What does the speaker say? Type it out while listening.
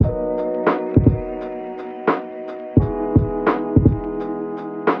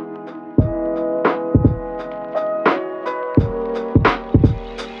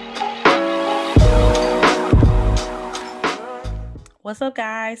What's up,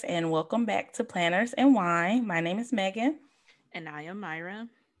 guys, and welcome back to Planners and Wine. My name is Megan, And I am Myra.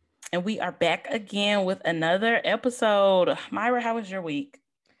 and we are back again with another episode. Myra, how was your week?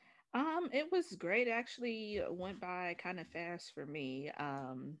 It was great. Actually, went by kind of fast for me.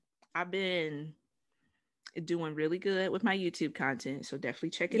 I've been doing really good with my YouTube content, so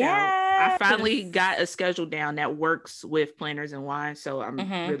definitely check it out. I finally Yes. got a schedule down that works with Planners and Wine, so I'm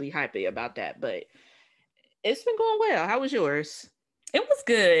Mm-hmm. really happy about that. But it's been going well. How was yours? It was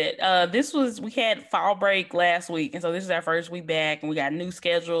good. We had fall break last week, and so this is our first week back, and we got new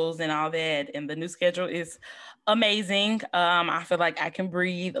schedules and all that. And the new schedule is amazing. I feel like I can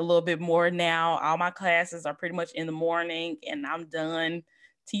breathe a little bit more now. All my classes are pretty much in the morning, and I'm done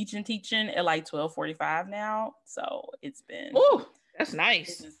teaching at like 12:45 now. So Oh, that's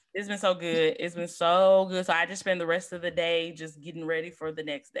nice. it's been so good. It's been so good. So I just spend the rest of the day just getting ready for the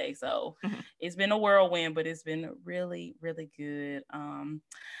next day. So Mhm. it's been a whirlwind, but it's been really, really good.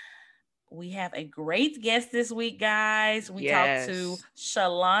 We have a great guest this week, guys. We talked to Yes.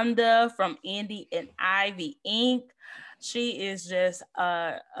 Shalonda from Indie and Ivy Inc. She is just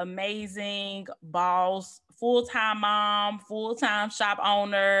a amazing boss, full-time mom, full-time shop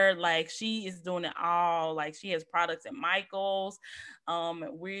owner. Like she is doing it all. Like she has products at Michael's.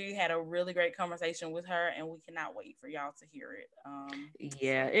 We had a really great conversation with her, and we cannot wait for y'all to hear it.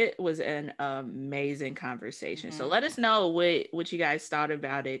 Yeah, it was an amazing conversation. So Mhm, let us know what you guys thought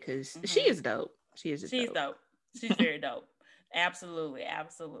about it because she mhm. is dope. She is just She's dope. dope. She's very dope. Absolutely,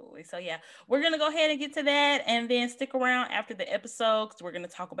 absolutely. So yeah, we're gonna go ahead and get to that, and then stick around after the episode because we're gonna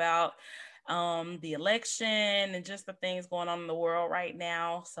talk about the election and just the things going on in the world right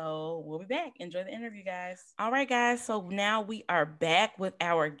now. So we'll be back. Enjoy the interview, guys. All right, guys. So now we are back with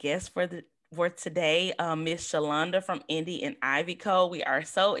our guest for today, Miss Shalonda from Indie and Ivy Co. We are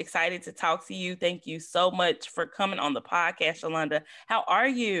so excited to talk to you. Thank you so much for coming on the podcast, Shalonda. How are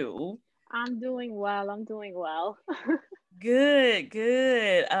you? I'm doing well. I'm doing well. Good,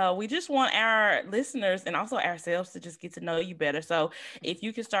 good. We just want our listeners and also ourselves to just get to know you better. So, if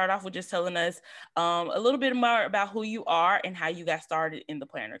you could start off with just telling us a little bit more about who you are and how you got started in the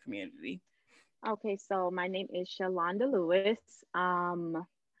planner community. Okay, so my name is Shalonda Lewis.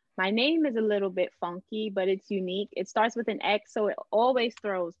 My name is a little bit funky, but it's unique. It starts with an X, so it always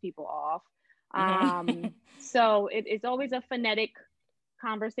throws people off. Mm-hmm. It's always a phonetic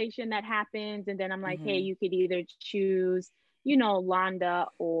conversation that happens, and then I'm like, hey, Mm-hmm. you could either choose, Londa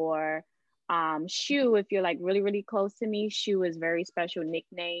or Shu if you're like really, really close to me. Shu is very special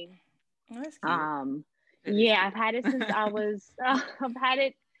nickname. That's cute. Um, That is yeah, cute. I've had it since I was I've had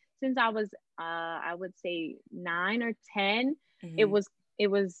it since I was I would say 9 or 10. It Mm-hmm. was it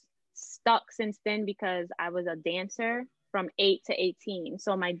was stuck since then because I was a dancer from 8 to 18.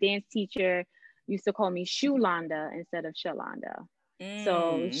 So my dance teacher used to call me Shulanda instead of Shalanda.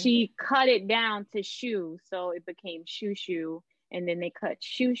 So Mm. she cut it down to shoe, so it became shoo shoo, and then they cut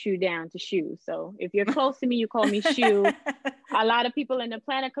shoo shoo down to shoe. So if you're close to me, you call me shoe. A lot of people in the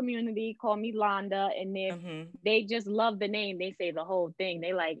planet community call me Londa, and if Mm-hmm. they just love the name, they say the whole thing.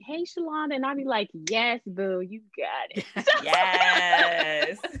 They like, "Hey, Shalonda," and I'll be like, "Yes, boo, you got it."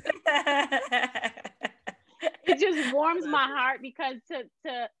 Yes. It just warms my heart because to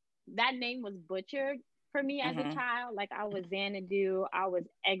that name was butchered for me as a Mm-hmm. child. Like I was Xanadu, I was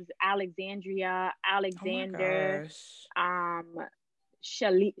Alexandria, Oh my Alexander, gosh. um,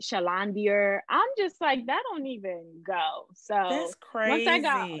 Shalandier. I'm just like that don't even go. That's So crazy.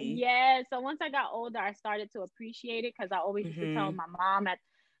 once I got older, I started to appreciate it because I always used to tell Mm-hmm. my mom at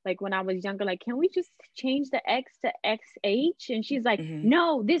like when I was younger, like, can we just change the X to XH? And she's like, Mm-hmm.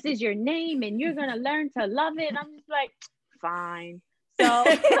 no, this is your name and you're gonna learn to love it. And I'm just like, fine. So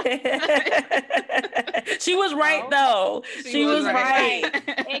She was right so though. She She was she was was right.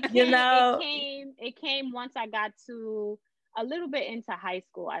 right. right. You know. It came once I got to a little bit into high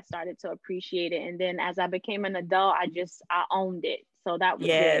school. I started to appreciate it. And then as I became an adult, I owned it. So that was good.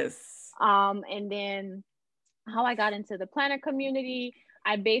 Yes. And then how I got into the planner community,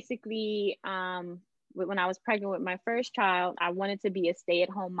 I basically when I was pregnant with my first child, I wanted to be a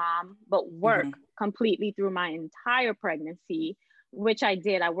stay-at-home mom, but work Mm-hmm. completely through my entire pregnancy, which I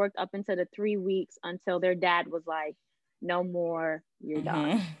did. I worked up into the 3 weeks until their dad was like, no more, you're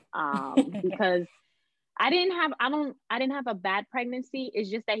done. Mm-hmm. Because I didn't have a bad pregnancy. It's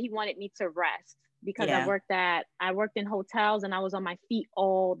just that he wanted me to rest because Yeah. I worked in hotels and I was on my feet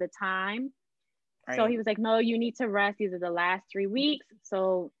all the time. So Right. he was like, no, you need to rest. These are the last 3 weeks.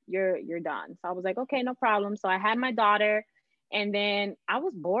 So you're done. So I was like, okay, no problem. So I had my daughter and then I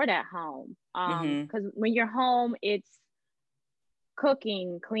was bored at home. Mm-hmm. Because when you're home, it's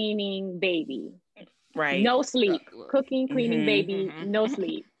cooking, cleaning, baby. Right. No sleep. Cooking, cleaning, baby, Mm-hmm. no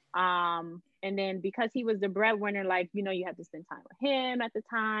sleep. And then because he was the breadwinner, like, you have to spend time with him at the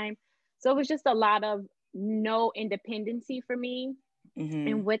time. So it was just a lot of no independency for me.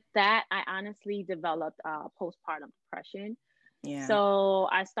 And with that, I honestly developed postpartum depression. Yeah. So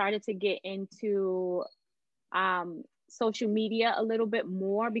I started to get into social media a little bit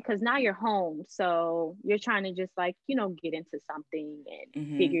more, because now you're home, so you're trying to just like get into something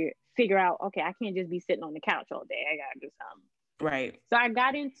and figure out, okay, I can't just be sitting on the couch all day, I gotta do something. Right. So I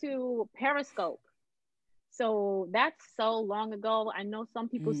got into Periscope. So that's so long ago. I know some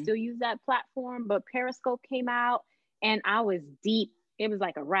people still use that platform, but Periscope came out and I was deep. It was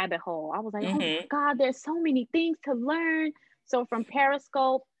like a rabbit hole. I was like, oh my God, there's so many things to learn. So from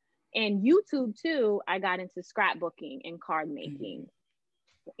Periscope and YouTube too, I got into scrapbooking and card making.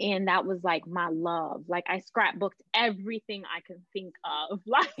 And that was like my love. Like I scrapbooked everything I could think of.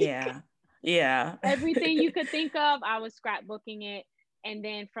 Like everything you could think of, I was scrapbooking it. And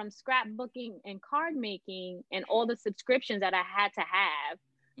then from scrapbooking and card making and all the subscriptions that I had to have,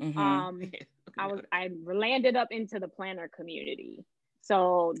 I landed up into the planner community.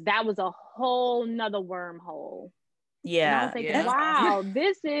 So that was a whole nother wormhole. Yeah. And I was like, wow,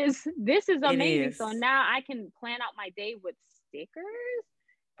 this is amazing. So now I can plan out my day with stickers.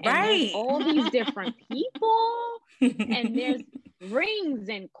 And there's all these different people. And there's rings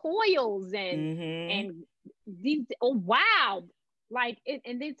and coils and these, oh wow. Like it,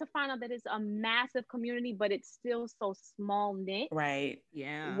 and then to find out that it's a massive community, but it's still so small knit. Right.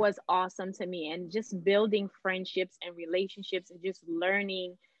 Yeah. Was awesome to me. And just building friendships and relationships and just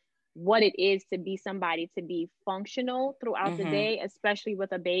learning what it is to be somebody, to be functional throughout the day, especially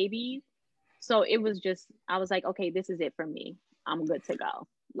with a baby. So it was just, I was like, okay, this is it for me. I'm good to go.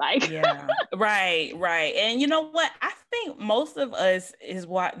 Like, yeah, right. And you know what? I think most of us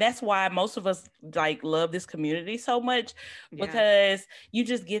that's why most of us like love this community so much, because you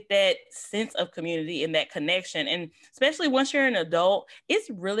just get that sense of community and that connection. And especially once you're an adult, it's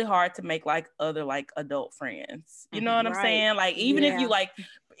really hard to make like other like adult friends. You know what I'm saying? Like, even if you like,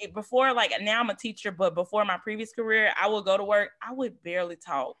 before, like now I'm a teacher, but before my previous career, I would go to work, I would barely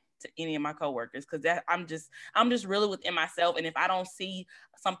talk to any of my coworkers, because that I'm just really within myself. And if I don't see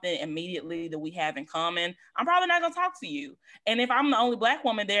something immediately that we have in common, I'm probably not gonna talk to you. And if I'm the only Black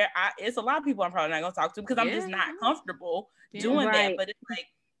woman there, it's a lot of people I'm probably not gonna talk to, because I'm just not comfortable doing that. But it's like,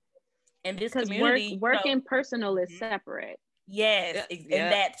 in this community, work and personal is separate. Yes,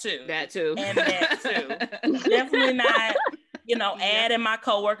 and that too. Definitely not, adding my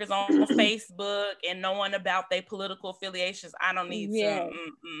coworkers on Facebook and knowing about their political affiliations. I don't need to.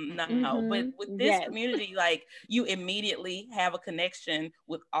 No. But with this community, like, you immediately have a connection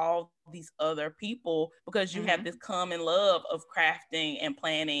with all these other people, because you have this common love of crafting and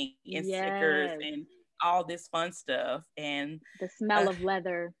planning and stickers and all this fun stuff, and the smell of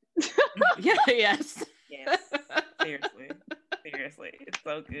leather. Yes. Seriously, it's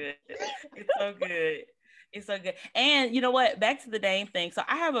so good. It's so good. And you know what? Back to the name thing. So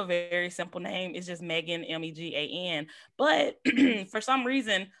I have a very simple name. It's just Megan, Megan. But for some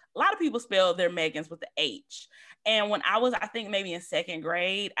reason, a lot of people spell their Megans with the H. And when I was, I think maybe in second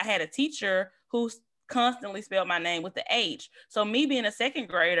grade, I had a teacher who constantly spelled my name with the H. So me being a second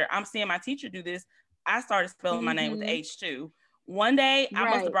grader, I'm seeing my teacher do this. I started spelling my name with the H too. One day, I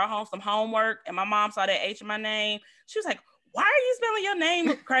must have brought home some homework, and my mom saw that H in my name. She was like, why are you spelling your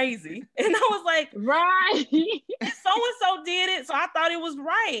name crazy? And I was like, so-and-so did it, so I thought it was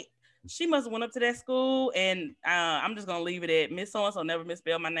right. She must have went up to that school, and I'm just gonna leave it at Miss So-and-so never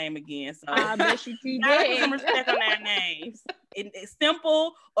misspelled my name again. So I bet you did. Put some respect on their names. It's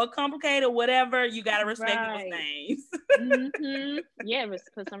simple or complicated, whatever, you gotta respect people's names. Yeah,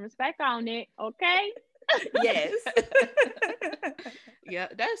 put some respect on it, okay? Yes. Yeah,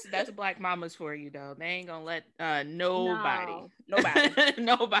 that's Black mamas for you, though. They ain't gonna let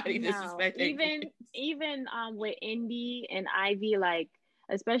nobody disrespect even with Indy and Ivy, like,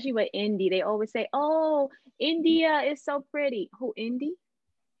 especially with Indy, they always say, oh, India is so pretty. Who, Indy?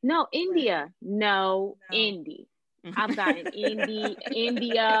 No, India. No, Indy. I've gotten Indy,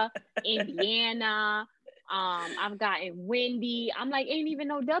 India, Indiana. I've gotten Wendy. I'm like, ain't even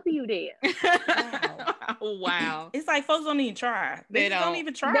no W there. Wow. It's like folks don't even try. They don't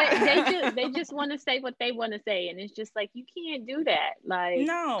even try. They just want to say what they want to say, and it's just like, you can't do that. Like,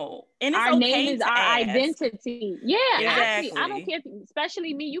 no, and it's our name is our identity. Yeah, exactly. Actually, I don't care.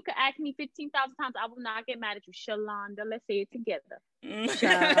 Especially me, you could ask me 15,000 times, I will not get mad at you. Shalonda, let's say it together.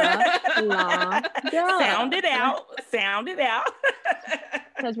 Shalonda. Sound it out.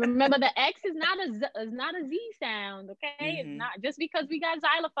 Because remember, the X is not a Z sound, okay? It's not just because we got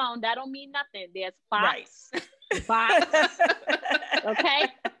xylophone, that don't mean nothing. There's box, box. Okay.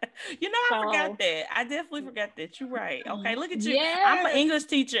 You know, I forgot that. I definitely forgot that. You're right. Okay, look at you. Yeah. I'm an English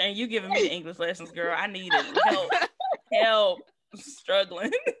teacher, and you giving me the English lessons, girl. I need it. Help. I'm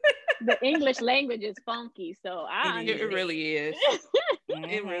struggling. The English language is funky, so it really is.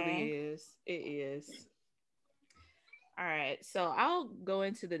 It really is. It is. All right, so I'll go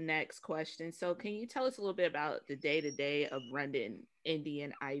into the next question. So can you tell us a little bit about the day-to-day of running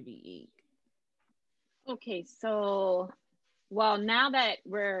Indian Ivy Ink? Okay, so, well, now that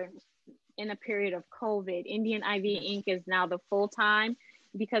we're in a period of COVID, Indian Ivy Ink is now the full-time,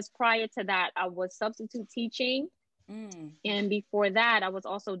 because prior to that, I was substitute teaching. And before that, I was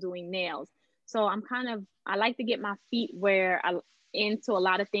also doing nails. So I like to get my feet into a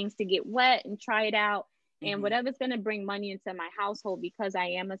lot of things to get wet and try it out. And whatever's going to bring money into my household, because I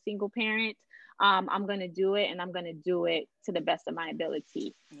am a single parent, I'm going to do it, and I'm going to do it to the best of my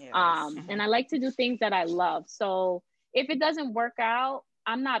ability. Yes. And I like to do things that I love. So if it doesn't work out,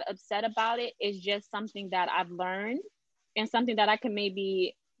 I'm not upset about it. It's just something that I've learned and something that I can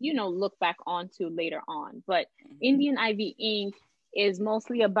maybe, look back onto later on. But Indian Ivy Ink is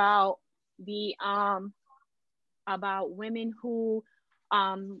mostly about about women who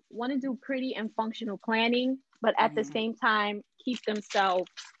want to do pretty and functional planning, but at the same time keep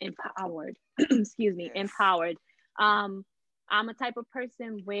themselves empowered. Excuse me, empowered. I'm a type of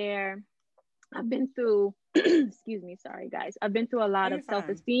person where I've been through excuse me, sorry guys, I've been through a lot of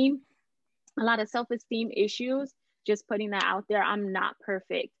self-esteem issues. Just putting that out there. I'm not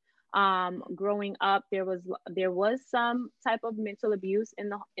perfect. Growing up, there was some type of mental abuse in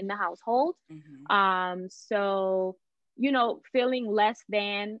the household. So, feeling less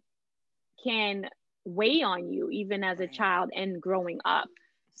than can weigh on you even as a child and growing up.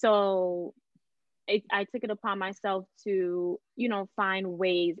 So I took it upon myself to, find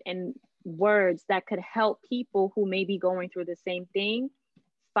ways and words that could help people who may be going through the same thing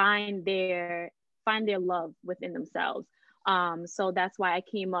find their love within themselves. So that's why I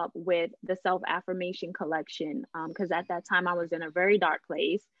came up with the self-affirmation collection, because at that time I was in a very dark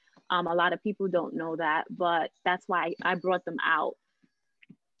place. A lot of people don't know that, but that's why I brought them out.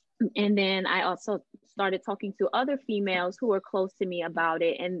 And then I also started talking to other females who were close to me about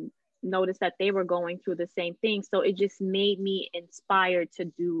it and noticed that they were going through the same thing. So it just made me inspired to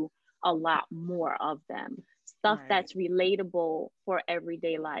do a lot more of them. Stuff that's relatable for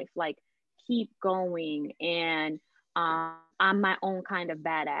everyday life, like keep going, and I'm my own kind of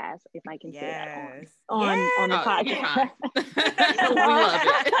badass, if I can say that on the podcast. We love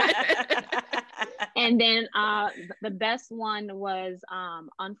it. And then the best one was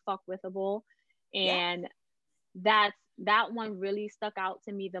Unfuckwithable, and that one really stuck out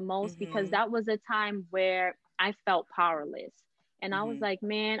to me the most, because that was a time where I felt powerless, and I was like,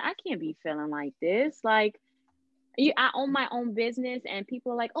 man, I can't be feeling like this. Like, I own my own business, and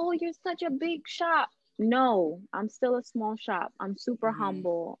people are like, oh, you're such a big shop. No, I'm still a small shop. I'm super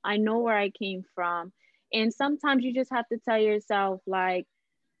humble. I know where I came from. And sometimes you just have to tell yourself, like,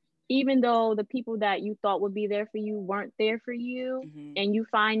 even though the people that you thought would be there for you weren't there for you, and you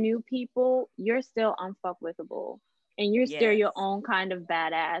find new people, you're still unfuckwithable. And you're still your own kind of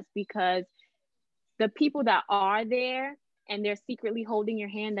badass, because the people that are there and they're secretly holding your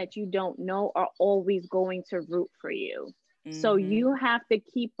hand that you don't know are always going to root for you. So you have to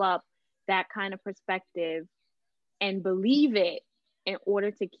keep up that kind of perspective and believe it in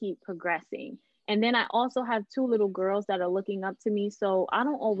order to keep progressing. And then I also have 2 little girls that are looking up to me. So I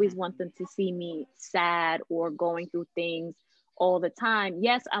don't always want them to see me sad or going through things all the time.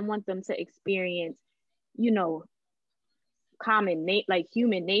 Yes, I want them to experience, like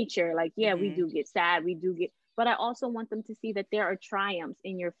human nature. Like, we do get sad, but I also want them to see that there are triumphs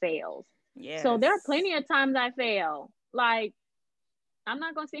in your fails. Yes. So there are plenty of times I fail. Like, I'm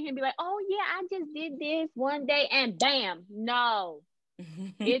not going to sit here and be like, oh yeah, I just did this one day and bam. No,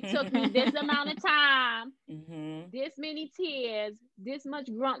 it took me this amount of time, this many tears, this much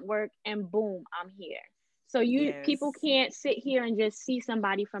grunt work, and boom, I'm here. So people can't sit here and just see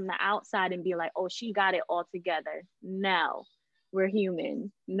somebody from the outside and be like, oh, she got it all together. No, we're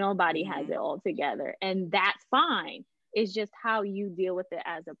human. Nobody has it all together. And that's fine. It's just how you deal with it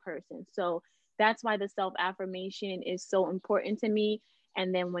as a person. So that's why the self-affirmation is so important to me.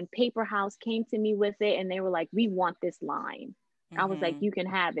 And then when Paper House came to me with it and they were like, we want this line. I was like, you can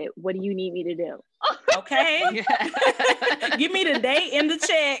have it. What do you need me to do? Okay. Give me the date and the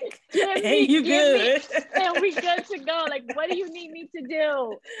check. You good. And we good to go. Like, what do you need me to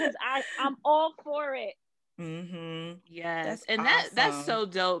do? Because I'm all for it. Mm-hmm. Yes. That's And awesome. that's so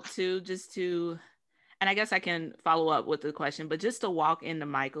dope too, and I guess I can follow up with the question, but just to walk into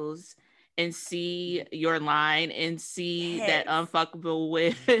Michael's and see your line and see that Yes. unfuckable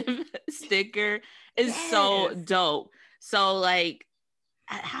with sticker is so Yes. dope. So like,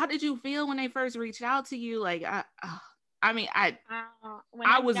 how did you feel when they first reached out to you? Like, I mean, When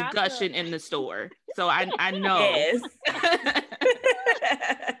I I was got gushing in the store, so I know. Yes.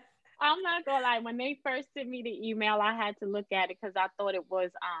 I'm not gonna lie. When they first sent me the email, I had to look at it because I thought it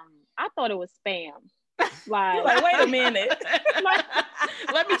was spam. You're like, wait a minute.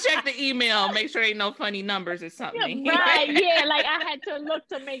 Let me check the email, make sure ain't no funny numbers or something. Right, yeah. Like I had to look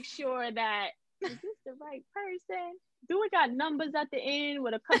to make sure that is this the right person? Do it got numbers at the end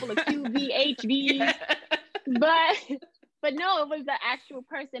with a couple of QVHVs? But no, it was the actual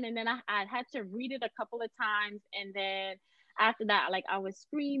person. And then I had to read it a couple of times, and then after that, like I was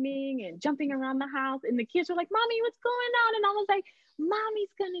screaming and jumping around the house, and the kids were like, "Mommy, what's going on?" And I was like,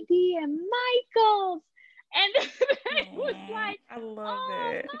 "Mommy's gonna be at Michael's." And it was like, I love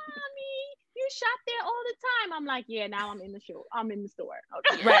 "Oh, it. Mommy, you shop there all the time." I'm like, "Yeah, now I'm in the show. I'm in the store."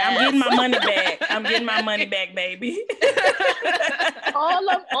 Okay. Right, I'm getting my money back. I'm getting my money back, baby. all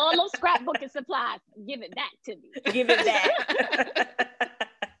of scrapbook and supplies. Give it back to me. Give it back.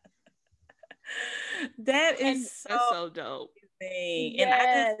 That is that's so dope. Amazing.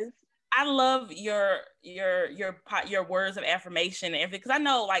 Yes. And I love your words of affirmation and everything, because I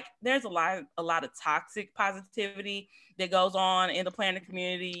know like there's a lot of toxic positivity that goes on in the planner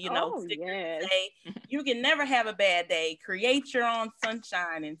community. You know, yes. say you can never have a bad day. Create your own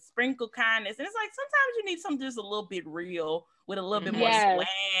sunshine and sprinkle kindness. And it's like sometimes you need something just a little bit real with a little bit more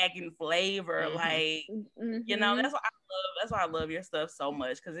swag and flavor. Like you know, that's what I love. That's why I love your stuff so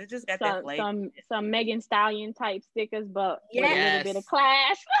much, because it just got that flavor. Some Megan Stallion type stickers, but with a little bit of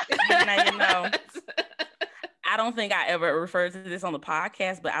class. Now, you know, I don't think I ever referred to this on the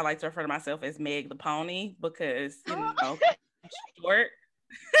podcast, but I like to refer to myself as Meg the Pony because, you know, I'm short.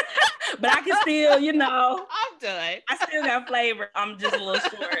 But I can still, you know, I'm done. I still got flavor. I'm just a little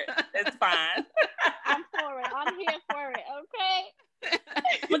short. That's fine. I'm for it. I'm here for it. Okay.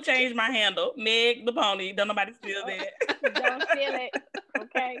 I'm gonna change my handle, Meg the Pony. Don't nobody steal that. Don't steal it.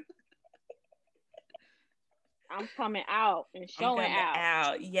 Okay. I'm coming out and showing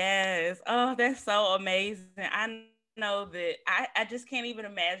out. Yes. Oh, that's so amazing. I know that I just can't even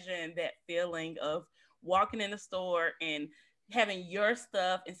imagine that feeling of walking in the store and having your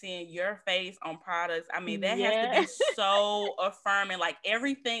stuff and seeing your face on products. I mean, that has to be so affirming. Like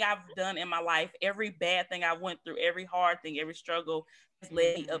everything I've done in my life, every bad thing I went through, every hard thing, every struggle has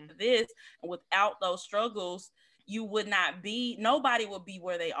led me up to this. And without those struggles, nobody would be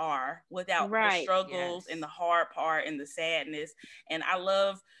where they are without the struggles and the hard part and the sadness. And I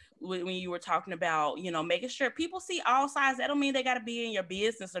love when you were talking about, you know, making sure people see all sides. That don't mean they got to be in your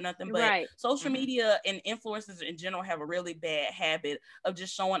business or nothing, but social media and influencers in general have a really bad habit of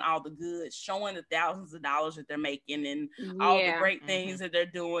just showing all the good, showing the thousands of dollars that they're making and all the great things that they're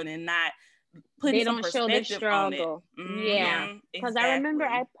doing, and not putting some perspective show the struggle on it. Yeah, because I remember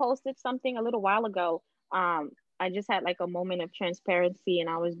I posted something a little while ago. I just had like a moment of transparency, and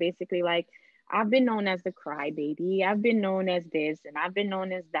I was basically like, I've been known as the crybaby. I've been known as this, and I've been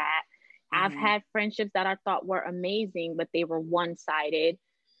known as that. I've had friendships that I thought were amazing, but they were one-sided.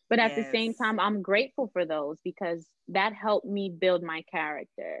 But at the same time, I'm grateful for those because that helped me build my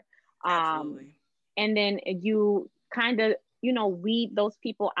character. Absolutely. And then you kind of, you know, weed those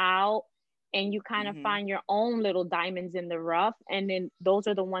people out, and you kind of find your own little diamonds in the rough. And then those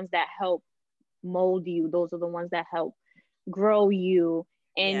are the ones that help mold you. Those are the ones that help grow you.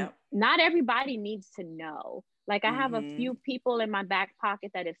 And not everybody needs to know. Like I have a few people in my back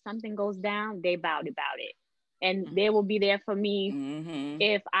pocket that if something goes down, they about it. And they will be there for me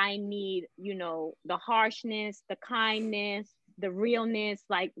if I need, you know, the harshness, the kindness, the realness,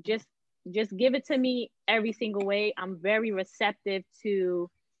 like just give it to me every single way. I'm very receptive to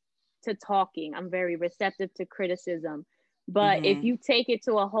talking. I'm very receptive to criticism. But if you take it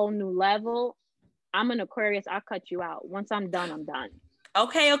to a whole new level, I'm an Aquarius. I'll cut you out. Once I'm done, I'm done.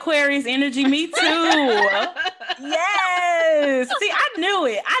 Okay, Aquarius energy, me too. Yes. See, I knew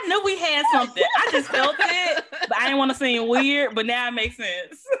it. I knew we had something. I just felt it, but I didn't want to seem weird, but now it makes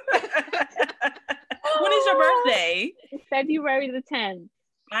sense. When is your birthday? February the 10th.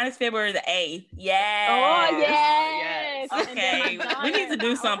 Mine is February the 8th. Yes. Oh, yes. Okay, we need to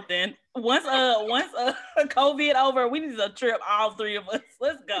do something. Once COVID over, we need to trip all three of us.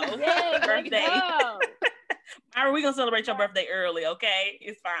 Let's go. Yes, birthday. Let's go. Are we gonna celebrate your birthday early? Okay,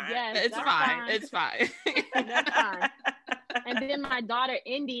 it's fine. Yes, it's fine. It's fine. That's fine. And then my daughter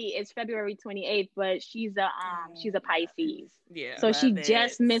Indy is February 28th, but she's a Pisces. Yeah. So she Love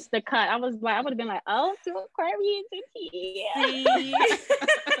just it. missed the cut. I would have been like, oh, two Aquarians in here. See?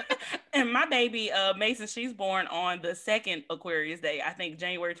 And my baby, Mason, she's born on the second Aquarius day. I think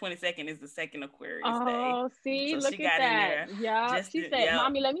January 22nd is the second Aquarius day. Oh, see, So look she at got in that. there. Yeah. Just She to- said, yep.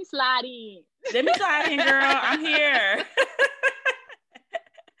 Mommy, let me slide in. Let me slide in, girl. I'm here.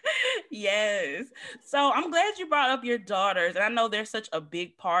 Yes. So I'm glad you brought up your daughters. And I know they're such a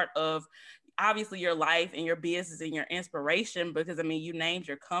big part of obviously your life and your business and your inspiration, because I mean you named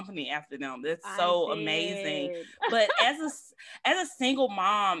your company after them. That's so amazing. But as a single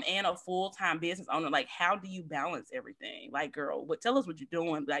mom and a full-time business owner, like how do you balance everything? Like, girl, tell us what you're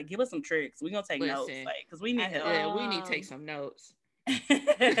doing. Like, give us some tricks. We're gonna take notes, like, because we need help. Yeah, we need to take some notes.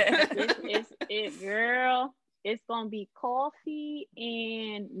 It's girl. It's gonna be coffee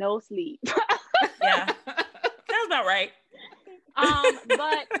and no sleep. Yeah, that's about right.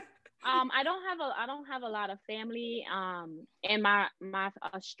 But I don't have a lot of family. And my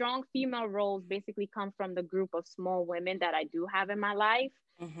strong female roles basically come from the group of small women that I do have in my life.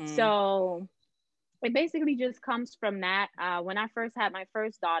 Mm-hmm. So it basically just comes from that. When I first had my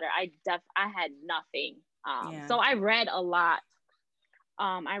first daughter, I had nothing. So I read a lot.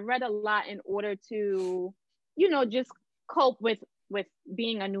 I read a lot in order to, just cope with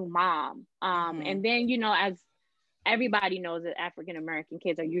being a new mom. And then, as everybody knows that African American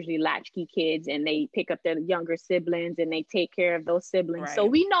kids are usually latchkey kids, and they pick up their younger siblings and they take care of those siblings. Right. So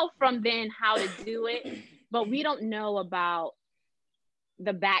we know from then how to do it, but we don't know about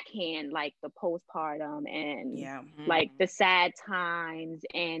the backhand, like the postpartum and like the sad times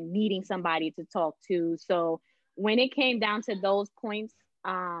and needing somebody to talk to. So when it came down to those points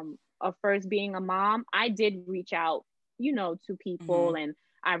of first being a mom, I did reach out, to people, and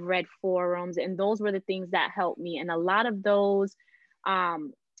I've read forums, and those were the things that helped me. And a lot of those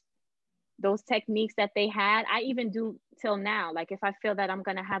techniques that they had, I even do till now. Like if I feel that I'm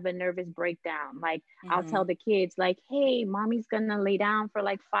gonna have a nervous breakdown, like I'll tell the kids, like, hey, mommy's gonna lay down for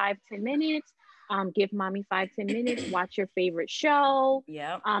like 5-10 minutes. Give mommy 5-10 minutes, watch your favorite show.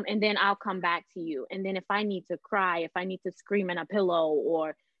 And then I'll come back to you. And then if I need to cry, if I need to scream in a pillow,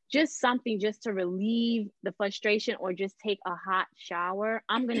 or just something just to relieve the frustration, or just take a hot shower,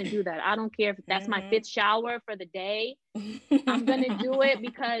 I'm gonna do that. I don't care if that's my 5th shower for the day. I'm gonna do it,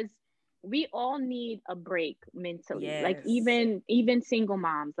 because we all need a break mentally. Like even single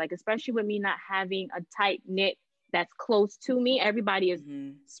moms, like especially with me not having a tight knit that's close to me, everybody is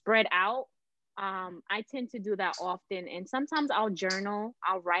spread out. I tend to do that often, and sometimes I'll journal.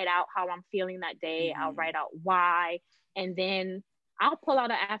 I'll write out how I'm feeling that day. I'll write out why, and then I'll pull out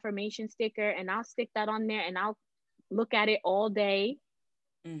an affirmation sticker and I'll stick that on there, and I'll look at it all day.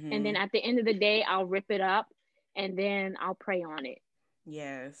 And then at the end of the day, I'll rip it up, and then I'll pray on it.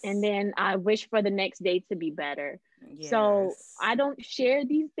 Yes. And then I wish for the next day to be better. Yes. So I don't share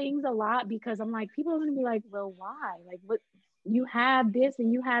these things a lot, because I'm like, people are going to be like, well, why? Like, what? You have this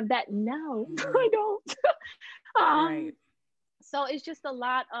and you have that. No, I don't. Right. So it's just a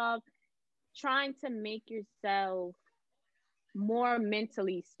lot of trying to make yourself more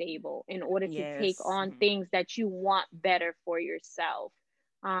mentally stable in order to take on things that you want better for yourself.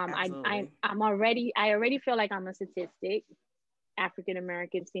 I already feel like I'm a statistic, African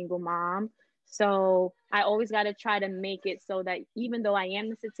American single mom. So I always got to try to make it so that even though I am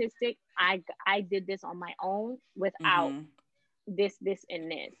the statistic, I did this on my own without this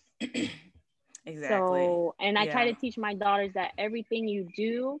and this. Exactly. So, and I try to teach my daughters that everything you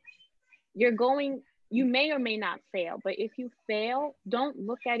do, you may or may not fail, but if you fail, don't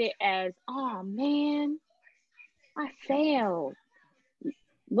look at it as, oh man, I failed.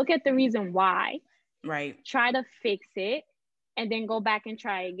 Look at the reason why. Right. Try to fix it, and then go back and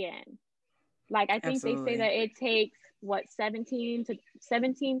try again. Like, I think they say that it takes 17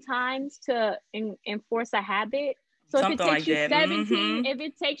 times to enforce a habit. So something if it takes you 17, if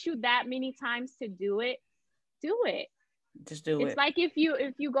it takes you that many times to do it, do it. Just do it. It's like if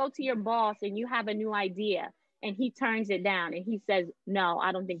you go to your boss and you have a new idea and he turns it down and he says, no,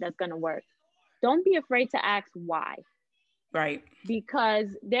 I don't think that's going to work. Don't be afraid to ask why. Right. Because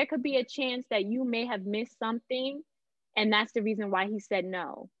there could be a chance that you may have missed something, and that's the reason why he said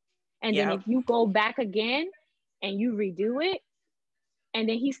no. And then if you go back again and you redo it, and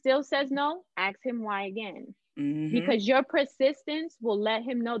then he still says no, ask him why again. Because your persistence will let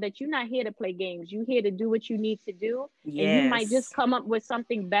him know that you're not here to play games. You're here to do what you need to do. Yes. And you might just come up with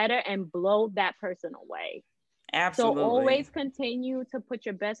something better and blow that person away. Absolutely. So always continue to put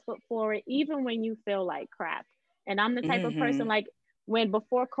your best foot forward, even when you feel like crap. And I'm the type of person, like,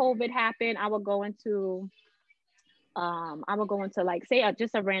 before COVID happened, I would go into I would go into like say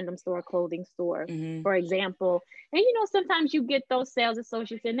just a random store, clothing store, Mm-hmm. for example. And you know, sometimes you get those sales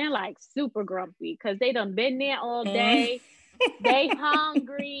associates and they're like super grumpy because they done been there all day. They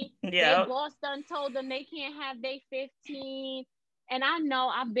hungry. They Yeah. boss done told them they can't have their 15. And I know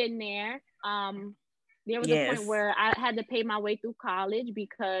I've been there. There was a point Yes. where I had to pay my way through college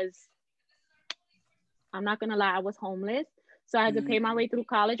because I'm not gonna lie, I was homeless. So I had to pay my way through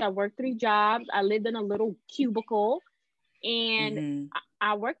college. I worked 3 jobs. I lived in a little cubicle and Mm-hmm.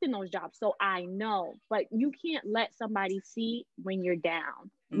 I worked in those jobs. So I know, but you can't let somebody see when you're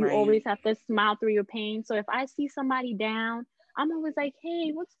down. You Right. always have to smile through your pain. So if I see somebody down, I'm always like,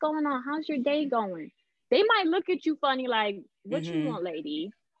 hey, what's going on? How's your day going? They might look at you funny, like, what you Mm-hmm. want,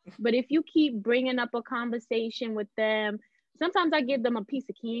 lady? But if you keep bringing up a conversation with them, sometimes I give them a piece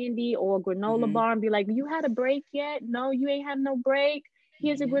of candy or a granola Mm-hmm. bar and be like, you had a break yet? No, you ain't have no break.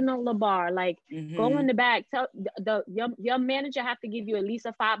 Here's a granola bar. Like, go Mm-hmm. in the back. Tell your manager have to give you at least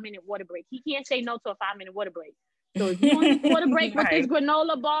a 5-minute water break. He can't say no to a 5-minute water break. So if you on this water break with this Right.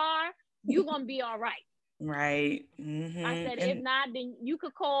 granola bar, you gonna be all right. Right. I Mm-hmm. said, if not, then you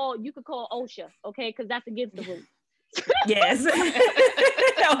could call OSHA, okay? Because that's against the rules. Yes.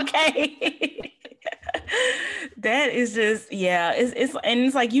 Okay. That is just, yeah, it's and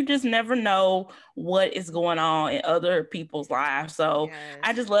it's like you just never know what is going on in other people's lives. So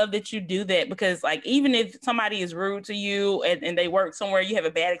I just love that you do that, because like even if somebody is rude to you and they work somewhere, you have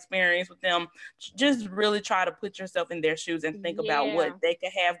a bad experience with them, just really try to put yourself in their shoes and think about what they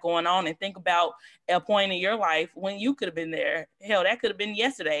could have going on, and think about a point in your life when you could have been there. Hell, that could have been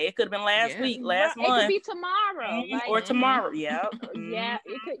yesterday. It could have been last week, last It could month. be tomorrow. Like, Or tomorrow. Yeah. yeah,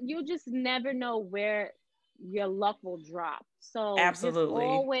 it could. You just never know where your luck will drop. So just Absolutely.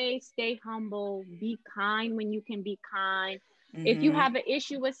 always stay humble, be kind when you can be kind. If you have an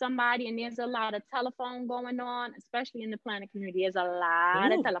issue with somebody and there's a lot of telephone going on, especially in the planning community, there's a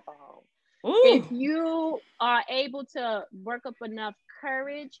lot of telephone. If you are able to work up enough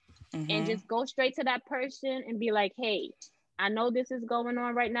courage and just go straight to that person and be like, hey, I know this is going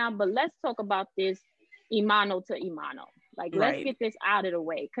on right now, but let's talk about this imano to imano. Like, let's get this out of the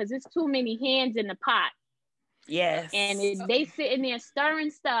way, because it's too many hands in the pot. Yes. And they sitting there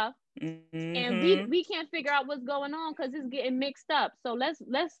stirring stuff, and we can't figure out what's going on because it's getting mixed up. So let's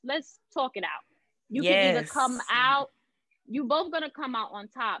talk it out. You can either come out, you both gonna come out on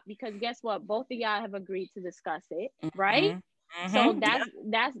top, because guess what? Both of y'all have agreed to discuss it, right? So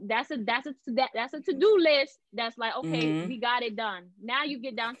that's a to-do list. That's like, okay, we got it done. Now you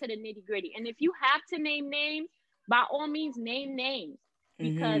get down to the nitty-gritty. And if you have to name names, by all means name names,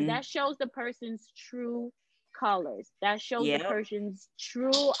 because that shows the person's true colors. That shows the person's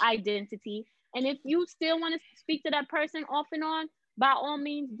true identity. And if you still want to speak to that person off and on, by all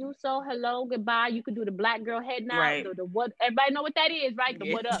means do so. Hello, goodbye. You could do the black girl head nod, the what, everybody know what that is, right? The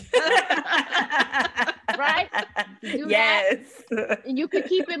what up. Right? Do that. You could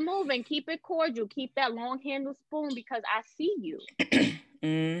keep it moving, keep it cordial, keep that long handle spoon, because I see you.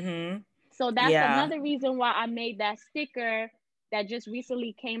 So that's another reason why I made that sticker that just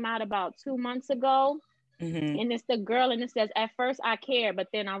recently came out about 2 months ago. And it's the girl, and it says, at first I cared, but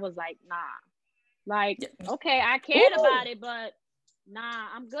then I was like, nah. Like, okay, I cared about it, but nah,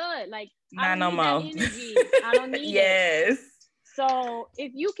 I'm good. Like, I don't need that energy. I don't need it. So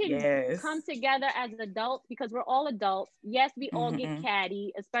if you can come together as adults, because we're all adults. Yes, we all get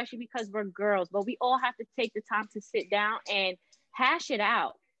catty, especially because we're girls, but we all have to take the time to sit down and hash it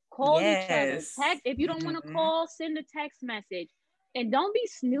out. Call each other. Text. If you don't want to call, send a text message, and don't be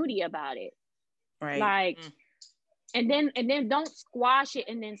snooty about it. Right. Like, and then don't squash it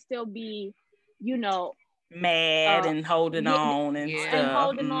and then still be, you know, mad and holding on and stuff. And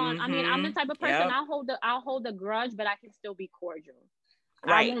holding on. I mean, I'm the type of person, I'll hold a grudge, but I can still be cordial.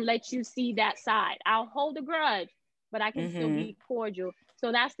 Right. I won't let you see that side. I'll hold a grudge, but I can still be cordial.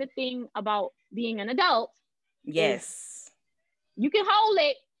 So that's the thing about being an adult. Yes. You can hold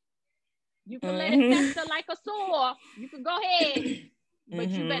it. You can let it fester like a sore. You can go ahead. But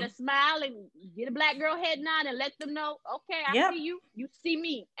you better smile and get a black girl head nod and let them know, okay, I see you, you see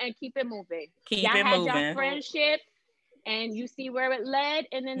me, and keep it moving. Y'all had your friendship, and you see where it led,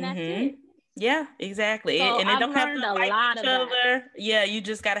 and then that's it. Yeah, exactly. So and they don't have to like each other. That. Yeah, you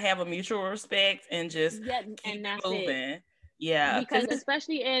just got to have a mutual respect and just keep it moving. Yeah, because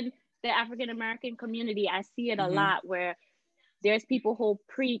especially in the African American community, I see it a lot where there's people who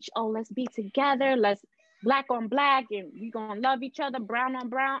preach, oh, let's be together, let's black on black, and we gonna love each other, brown on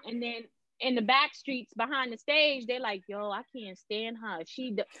brown, and then in the back streets behind the stage, they're like, yo, I can't stand her.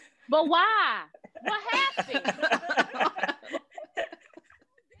 But why? What happened?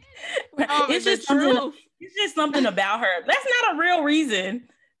 It's just truth. It's just something about her. That's not a real reason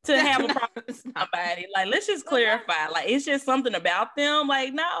to have a problem with somebody. Like, let's just clarify. Like, it's just something about them.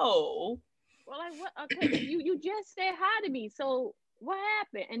 Like, no. Well, like what? Okay, you just said hi to me. So what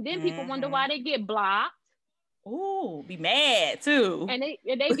happened? And then people wonder why they get blocked. Ooh, be mad too. And they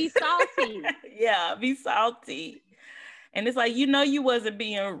be salty. Yeah, be salty. And it's like, you wasn't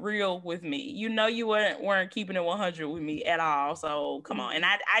being real with me. You weren't keeping it 100 with me at all. So come on. And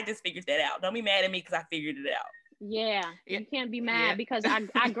I just figured that out. Don't be mad at me because I figured it out. Yeah, you can't be mad because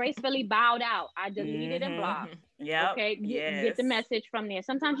I gracefully bowed out. I deleted and blocked. Yeah. Okay. Get the message from there.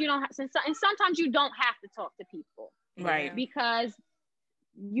 Sometimes you don't have, and sometimes you don't have to talk to people, right? Because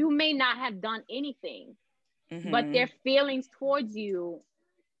you may not have done anything, but their feelings towards you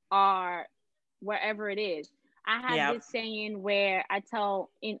are wherever it is. I have this saying where I tell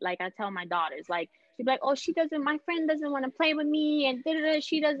my daughters, like, she'd be like, oh, my friend doesn't want to play with me, and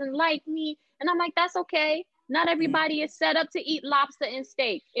she doesn't like me. And I'm like, that's okay. Not everybody is set up to eat lobster and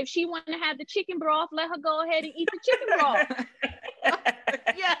steak. If she want to have the chicken broth, let her go ahead and eat the chicken broth.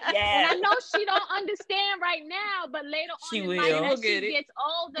 Yeah. And I know she don't understand right now, but later on in life, as she gets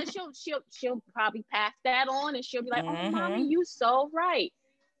older, she'll probably pass that on, and she'll be like, oh, mommy, you so right.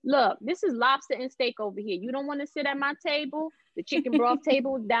 Look, this is lobster and steak over here. You don't want to sit at my table, the chicken broth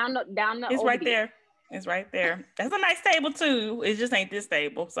table down the. It's right there. It's right there. That's a nice table too. It just ain't this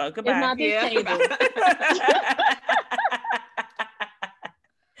table. So goodbye. It's not this table.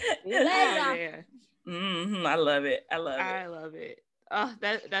 I love it. I love it. Oh,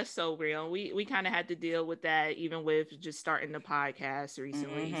 that's so real. We kind of had to deal with that even with just starting the podcast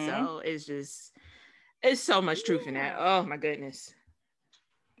recently. So it's so much truth in that. Oh my goodness.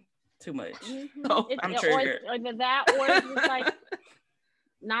 Too much. Oh, I'm triggered. Or it's like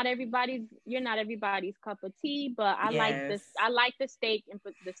you're not everybody's cup of tea, but I like the steak, and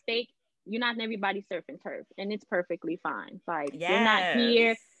put the steak, you're not everybody's surf and turf, and it's perfectly fine. Like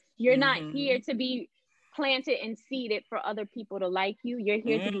you're not here to be planted and seeded for other people to like you. You're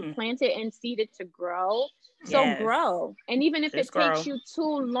here to be planted and seeded to grow. So grow. And even if it takes you too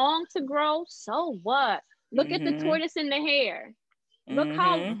long to grow, so what? Look at the tortoise and the hare. Look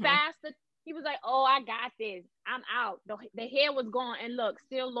how fast he was like, oh, I got this. I'm out. The hair was gone, and look,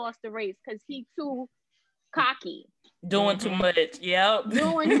 still lost the race because he too cocky. Doing too much. Yep.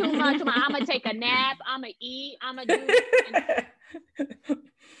 Doing too much. I'm going to take a nap. I'm going to eat. I'm going to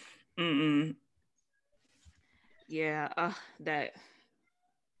do Yeah. That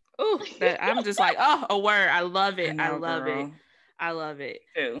I'm just like, oh, a word. I love it. I love it. I love it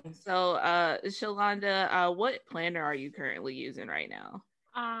too. So, Shalonda, what planner are you currently using right now?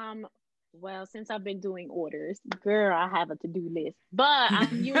 Well, since I've been doing orders, girl, I have a to-do list, but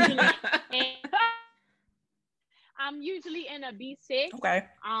I'm usually in a B6. Okay.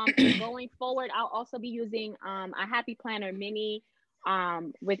 Going forward, I'll also be using a Happy Planner Mini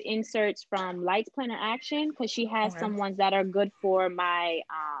with inserts from Lights Planner Action, because she has some ones that are good for my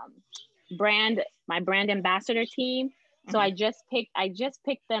brand ambassador team. So I just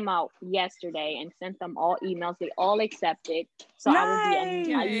picked them out yesterday and sent them all emails. They all accepted. So nice.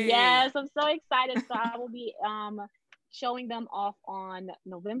 I will be yes, I'm so excited. So I will be showing them off on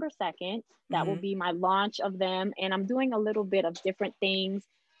November 2nd. That will be my launch of them, and I'm doing a little bit of different things.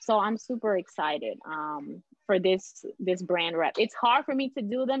 So I'm super excited for this brand rep. It's hard for me to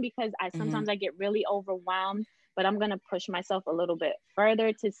do them because sometimes I get really overwhelmed. But I'm going to push myself a little bit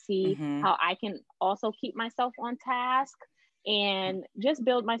further to see how I can also keep myself on task and just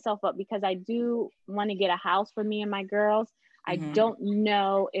build myself up, because I do want to get a house for me and my girls. I don't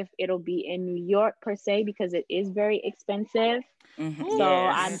know if it'll be in New York per se, because it is very expensive.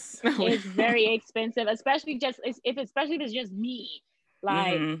 So it's very expensive, especially if it's just me.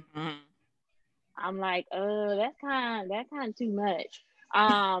 Like I'm like, oh, that's kind of too much.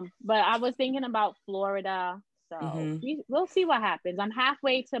 But I was thinking about Florida. So we'll see what happens. I'm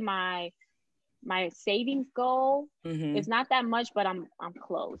halfway to my savings goal. It's not that much, but I'm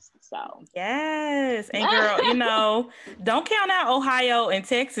close. So yes. And girl, don't count out Ohio and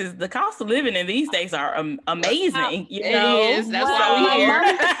Texas. The cost of living in these days are amazing. It is. That's why we're here.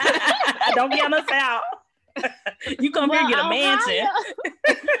 Don't count us out. You come here and get a mansion.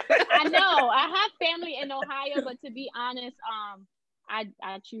 I know. I have family in Ohio, but to be honest, I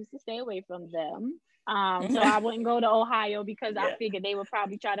choose to stay away from them. So I wouldn't go to Ohio because I figured they would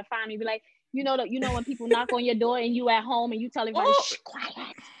probably try to find me, be like, when people knock on your door and you at home and you tell everybody, shh,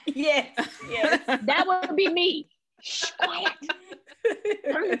 quiet. Yes. That would be me. Shh, quiet.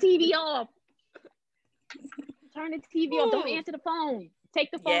 Turn the TV off. Don't answer the phone. Take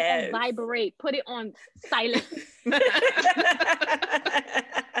the phone on vibrate. Put it on silent.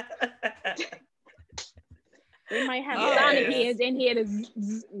 They might have Sonic heads in here to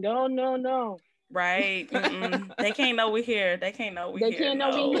no. Right. They can't know we're here. They can't know we're here. They can't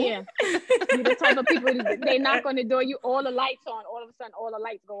know we're here. You the type of people they knock on the door, you all the lights on, all of a sudden all the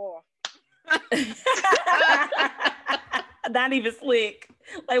lights go off. Not even slick.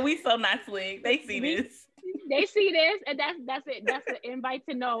 Like we so not slick. They see this. They see this, and that's it. That's the invite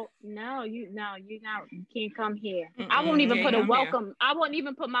to know. No, you can't come here. I won't even put a welcome. Here. I won't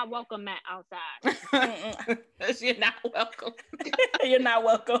even put my welcome mat outside. You're not welcome. You're not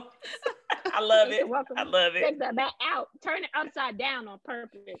welcome. I love it. Welcome. I love it. Take the mat out. Turn it upside down on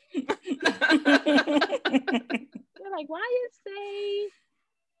purpose. They're like, why you say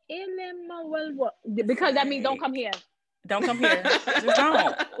because that means don't come here. Don't come here. Just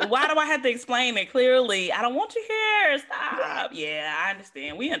don't. Why do I have to explain it clearly? I don't want you here. Stop. Yeah, I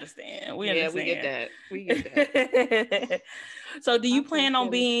understand. We understand. We get that. We get that. So do you plan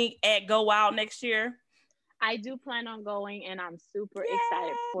on being at Go Wild next year? I do plan on going, and I'm super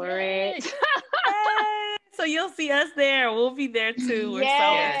excited for it. So you'll see us there. We'll be there too. We're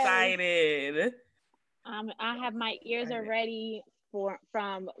so excited. I have my ears already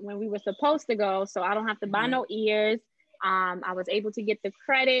from when we were supposed to go, so I don't have to buy no ears. I was able to get the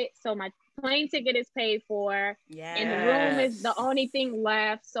credit, so my plane ticket is paid for, and the room is the only thing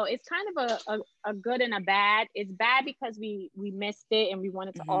left. So it's kind of a good and a bad. It's bad because we missed it and we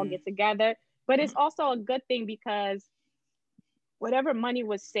wanted to all get together, but it's also a good thing because whatever money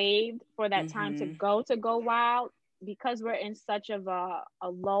was saved for that time to Go Wild, because we're in such of a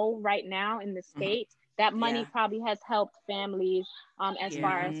low right now in the States, that money probably has helped families as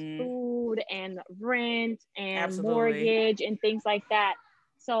far as food and rent and mortgage and things like that.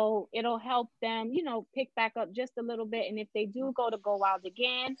 So it'll help them, pick back up just a little bit. And if they do go Wild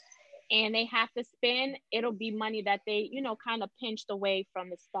again and they have to spend, it'll be money that they, kind of pinched away from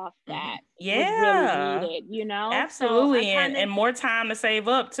the stuff that was really needed, Absolutely. So and more time to save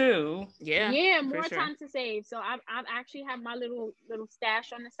up too. Yeah, more time to save. So I actually have my little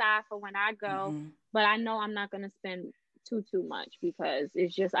stash on the side for when I go, but I know I'm not going to spend too much because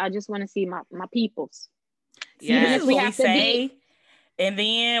it's just, I just want to see my peoples. Yeah, that's what we say. And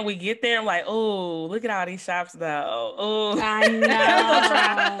then we get there and like, oh, look at all these shops though. Oh, I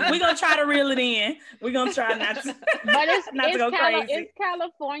know. We're gonna try to reel it in. We're gonna try not to. But it's to go crazy. It's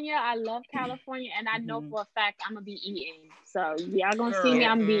California. I love California, and I know for a fact I'm gonna be eating. So y'all gonna see me.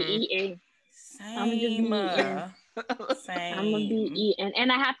 I'm gonna be eating. Same. I'm just eating. Same. I'm gonna be eating,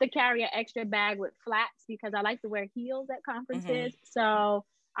 and I have to carry an extra bag with flats because I like to wear heels at conferences. So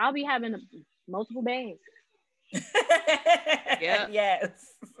I'll be having multiple bags. Yes.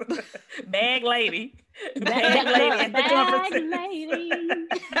 Bag lady. Bag lady.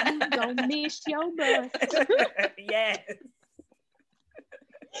 Don't miss your bus. Yes.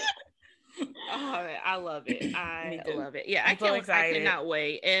 Oh, I love it. I love it. Yeah, I'm so excited. I cannot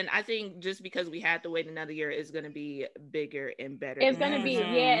wait. And I think just because we had to wait another year is going to be bigger and better. It's going to be,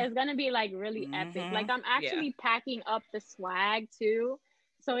 it's going to be like really epic. Like I'm actually packing up the swag too.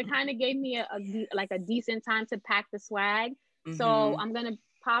 So it kind of gave me a decent time to pack the swag. So I'm going to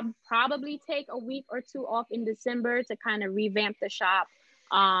probably take a week or two off in December to kind of revamp the shop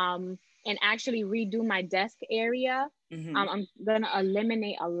and actually redo my desk area. I'm going to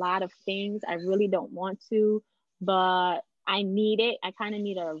eliminate a lot of things. I really don't want to, but I need it. I kind of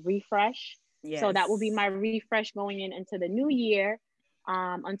need a refresh. Yes. So that will be my refresh going into the new year.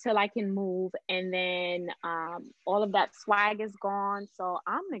 Until I can move, and then all of that swag is gone. So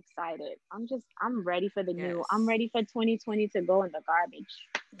I'm excited. I'm ready for the new. I'm ready for 2020 to go in the garbage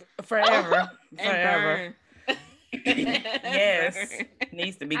forever. Forever. Yes,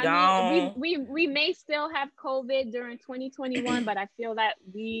 needs to be gone. We may still have COVID during 2021, but I feel that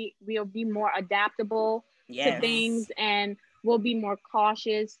we'll be more adaptable to things, and we'll be more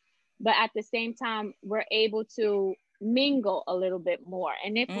cautious. But at the same time, we're able to mingle a little bit more,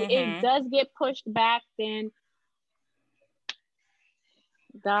 and if it does get pushed back, then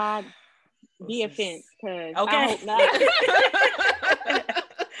God be offense, because I hope not.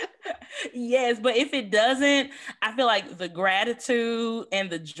 Yes, but if it doesn't, I feel like the gratitude and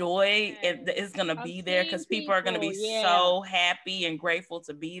the joy is going to be there because people are going to be so happy and grateful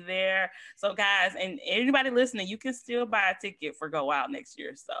to be there. So guys, and anybody listening, you can still buy a ticket for Go Wild next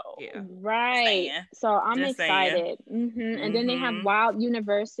year. So right. So I'm excited. And then they have Wild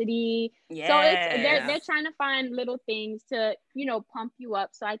University. So they're trying to find little things to, pump you up.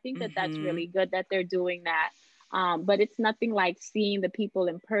 So I think that's really good that they're doing that. But it's nothing like seeing the people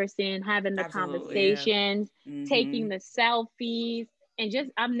in person, having the conversations, taking the selfies,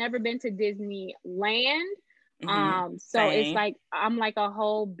 and I've never been to Disneyland, So Same. it's like I'm like a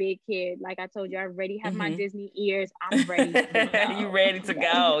whole big kid. Like I told you, I already have my Mm-hmm. Disney ears. I'm ready to go. You ready to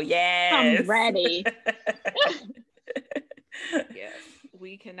go? I'm Yes. ready. Yes,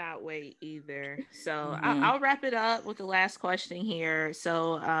 we cannot wait either. So Mhm. I'll wrap it up with the last question here.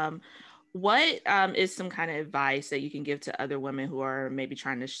 So, what is some kind of advice that you can give to other women who are maybe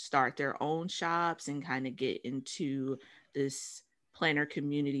trying to start their own shops and kind of get into this planner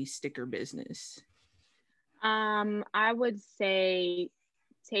community sticker business? I would say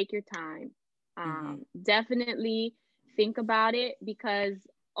take your time. Mhm. Definitely think about it, because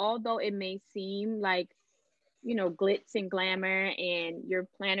although it may seem like, glitz and glamour and you're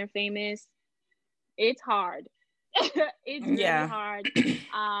planner famous, it's hard. It's really Yeah. hard.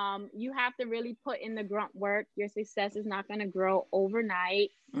 You have to really put in the grunt work. Your success is not going to grow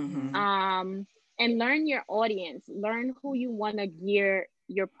overnight. Mhm. And learn your audience, learn who you want to gear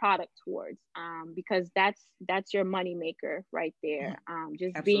your product towards, because that's your money maker right there.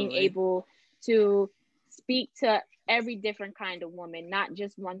 Just being Absolutely. able to speak to every different kind of woman, not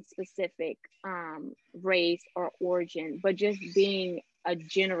just one specific race or origin, but just being a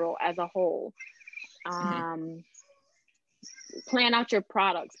general as a whole. um, Plan out your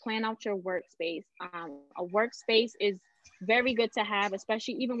products, plan out your workspace. A workspace is very good to have,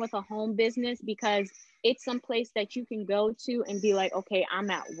 especially even with a home business, because it's some place that you can go to and be like, okay, I'm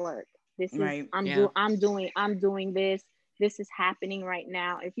at work. This is Right. Yeah. I'm doing this. This is happening right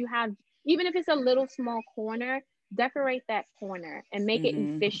now. If you have, even if it's a little small corner, decorate that corner and make it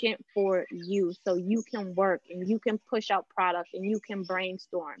Mhm. efficient for you, so you can work and you can push out product and you can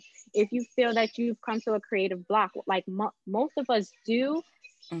brainstorm. If you feel that you've come to a creative block, like most of us do,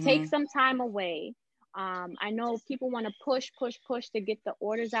 take Mhm. some time away. I know people want to push to get the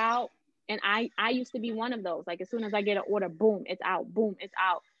orders out, and I used to be one of those. Like, as soon as I get an order, boom, it's out, boom, it's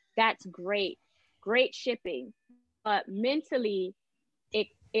out. That's great shipping, but mentally it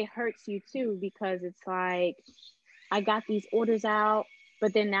hurts you too, because it's like, I got these orders out,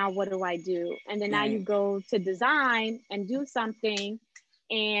 but then now what do I do? And then now you Right. go to design and do something,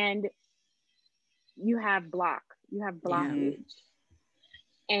 and you have Yeah. Mhm. blockage,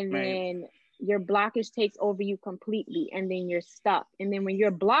 and Right. then your blockage takes over you completely, and then you're stuck. And then when you're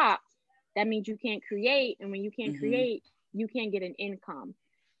blocked, that means you can't create, and when you can't Mhm. create, you can't get an income.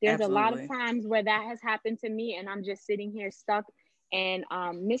 There's a lot of Absolutely. times where that has happened to me, and I'm just sitting here stuck. And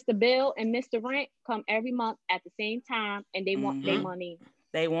Mr. Bill and Mr. Rent come every month at the same time, and they want their Mhm. money.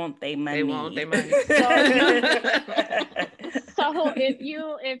 They want their They want their money. money. So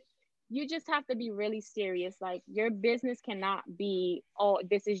if you just have to be really serious. Like, your business cannot be, oh,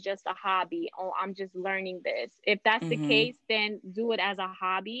 this is just a hobby, oh, I'm just learning this. If that's the Mhm. case, then do it as a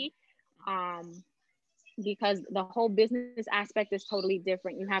hobby. um because the whole business aspect is totally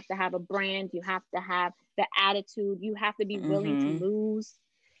different. You have to have a brand, you have to have the attitude, you have to be willing to Mhm. lose.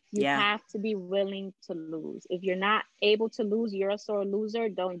 You Yeah. have to be willing to lose. If you're not able to lose, you're a sore loser.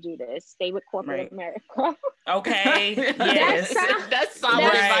 Don't do this. Stay with corporate Right. America. Okay. that Yes. sounds That's solid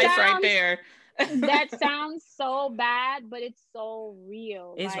that Right. advice right sounds there. that sounds so bad, but it's so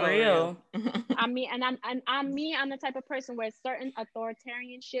real. It's Like, So real. real. I mean, and I'm the type of person where certain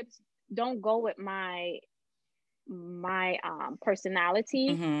authoritarianships don't go with my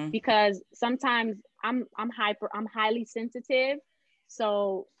personality, Mhm. because sometimes I'm highly sensitive.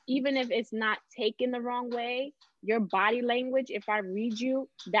 So even if it's not taken the wrong way, your body language, if I read you,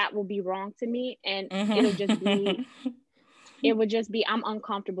 that will be wrong to me, and it'll just be Mhm. it would just be, I'm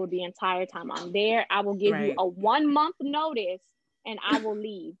uncomfortable the entire time I'm there. I will give you Right. a 1 month notice, and I will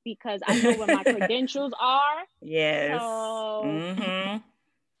leave, because I know where my credentials are. Yes. So Mhm.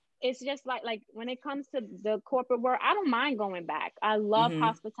 it's just like when it comes to the corporate world, I don't mind going back. I love Mhm.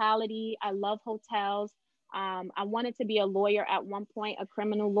 hospitality. I love hotels. I wanted to be a lawyer at one point, a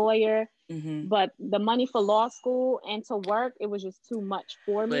criminal lawyer, Mhm. but the money for law school and to work, it was just too much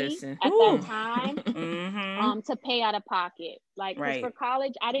for me Listen. at that Ooh. time, Mhm. to pay out of pocket. Like, because for Right.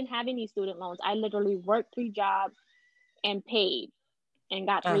 college, I didn't have any student loans. I literally worked 3 jobs and paid and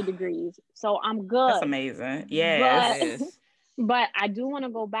got three Oh, degrees. So I'm that's good. amazing. That But Yes. is. but I do want to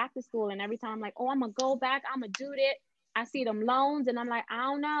go back to school. And every time I'm like, oh, I'm gonna go back, I'm gonna do it. I see them loans, and I'm like, I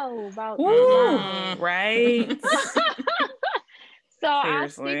don't know about the Woo. Mm-mm. loan. Right. So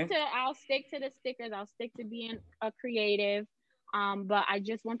Seriously. I'll stick to the stickers. I'll stick to being a creative. But I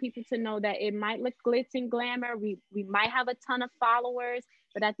just want people to know that it might look glitz and glamour. We might have a ton of followers,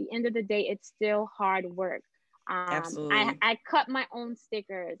 but at the end of the day, it's still hard work. Absolutely. I cut my own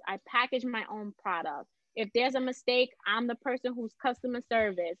stickers. I package my own product. If there's a mistake, I'm the person who's customer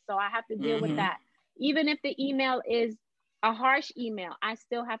service, so I have to deal with Mhm. that. Even if the email is a harsh email, I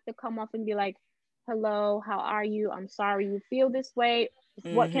still have to come off and be like, hello, how are you? I'm sorry you feel this way.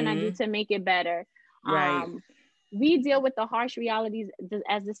 What can I do to make it better? Right. We deal with the harsh realities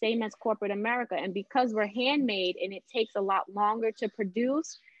as the same as corporate America. And because we're handmade and it takes a lot longer to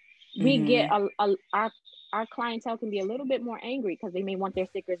produce, we get our clientele can be a little bit more angry because they may want their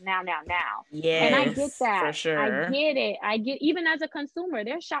stickers now. Yes, and I get that. for sure. I get it. Even as a consumer,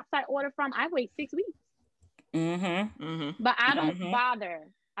 there's shops I order from, I wait 6 weeks. But I don't bother.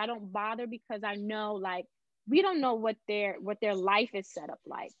 I don't bother because I know, like, we don't know what their life is set up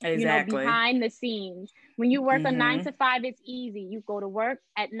like. Exactly. Behind the scenes. When you work a 9 to 5, it's easy. You go to work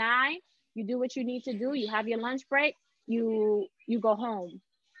at 9, you do what you need to do, you have your lunch break, you go home.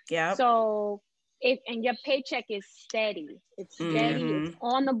 Yeah. So and your paycheck is steady. It's steady. It's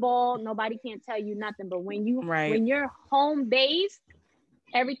on the ball. Nobody can't tell you nothing. But when you're home based,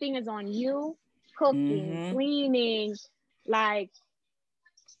 everything is on you. Cooking, cleaning, like,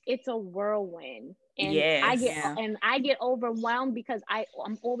 it's a whirlwind. And I get overwhelmed because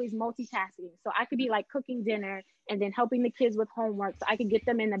I'm always multitasking. So I could be like cooking dinner and then helping the kids with homework so I could get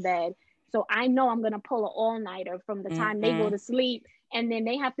them in the bed. So I know I'm gonna pull an all-nighter from the time they go to sleep, and then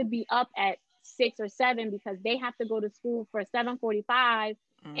they have to be up at 6 or 7 because they have to go to school for 7:45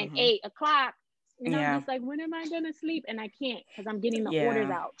 and 8 o'clock. And I'm just like, when am I gonna sleep? And I can't because I'm getting the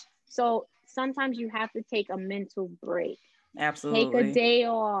orders out. So sometimes you have to take a mental break. Absolutely. Take a day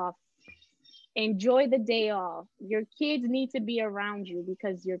off. Enjoy the day off. Your kids need to be around you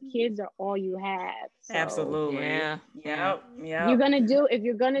because your kids are all you have. So, absolutely. Yeah. Yep. If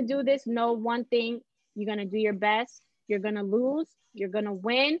you're gonna do this, know one thing: you're gonna do your best. You're gonna lose. You're gonna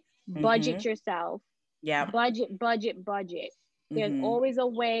win. Budget yourself. Yeah. Budget. There's always a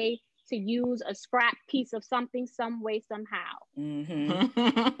way to use a scrap piece of something, some way, somehow.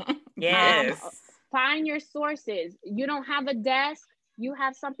 Yes. Find your sources. You don't have a desk. You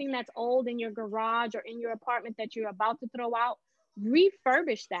have something that's old in your garage or in your apartment that you're about to throw out.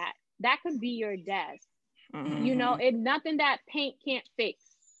 Refurbish that. That could be your desk. It's nothing that paint can't fix.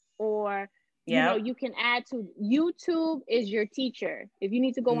 Or you can add to. YouTube is your teacher. If you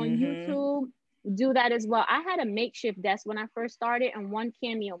need to go on YouTube, do that as well. I had a makeshift desk when I first started and 1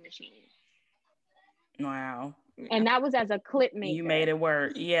 Cameo machine. Wow. And that was as a clip maker. You made it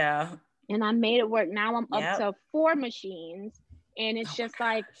work. Yeah. And I made it work. Now I'm up to 4 machines. And it's just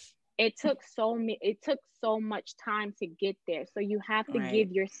like, it took so much time to get there. So you have to give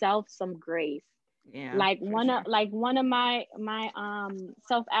yourself some grace. Yeah. Like one of my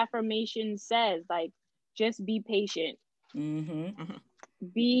self-affirmations says, like, just be patient.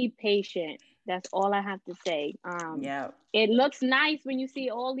 Be patient. That's all I have to say. It looks nice when you see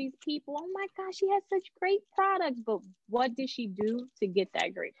all these people. Oh my gosh, she has such great products. But what did she do to get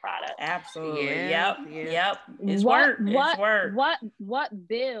that great product? Absolutely. Yep. It's work. What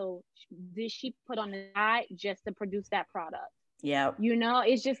bill did she put on the side just to produce that product? Yeah.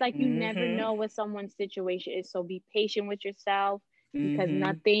 It's just like you never know what someone's situation is. So be patient with yourself because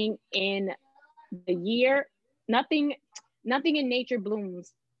nothing in nature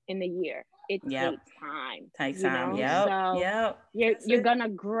blooms in the year. It takes time. You're gonna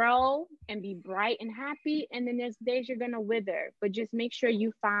grow and be bright and happy, and then there's days you're gonna wither. But just make sure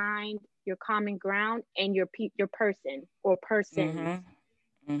you find your common ground and your person or persons,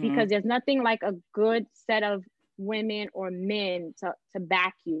 because there's nothing like a good set of women or men to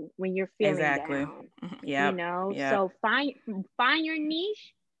back you when you're feeling down. So find your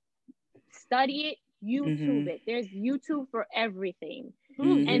niche, study it, YouTube it. There's YouTube for everything.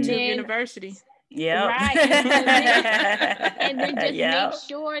 And YouTube University. Yeah. Right. And then just make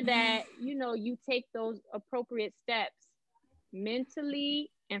sure that, you take those appropriate steps mentally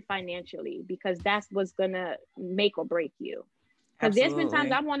and financially, because that's what's going to make or break you. Because there's been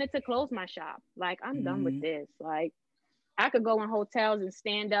times I wanted to close my shop. Like, I'm done with this. Like, I could go in hotels and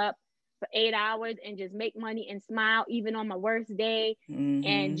stand up for 8 hours and just make money and smile even on my worst day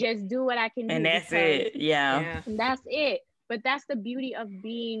and just do what I can do. And that's it. Yeah. And that's it. But that's the beauty of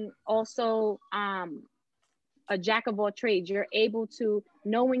being also a jack of all trades. You're able to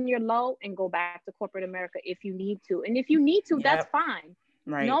know when you're low and go back to corporate America if you need to. And if you need to, that's fine.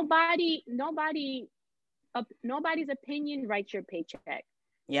 Right. Nobody's opinion writes your paycheck.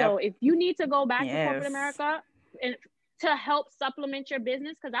 So if you need to go back to corporate America and to help supplement your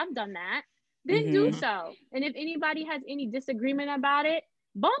business, because I've done that, then do so. And if anybody has any disagreement about it,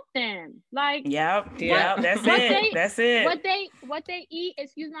 bump them. Like, that's it. What they eat,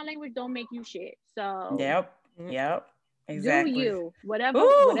 excuse my language, don't make you shit. So exactly. Do you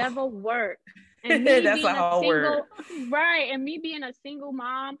whatever works. And me that's a whole word. Right. And me being a single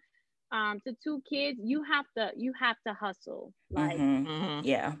mom, to 2 kids, you have to hustle. Like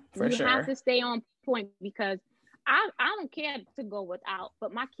yeah, for you sure. have to stay on point, because I don't care to go without,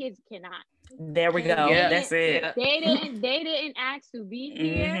 but my kids cannot. There we go. That's it. They didn't ask to be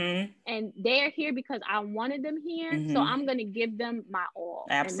here, and they're here because I wanted them here. So I'm gonna give them my all.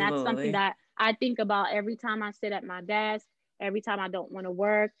 Absolutely. And that's something that I think about every time I sit at my desk, every time I don't want to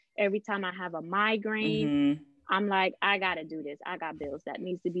work, every time I have a migraine. I'm like, I gotta do this. I got bills that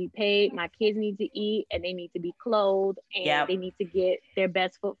needs to be paid. My kids need to eat, and they need to be clothed, and they need to get their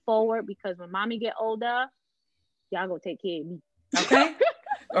best foot forward, because when mommy get older, y'all gonna take care of me. Okay.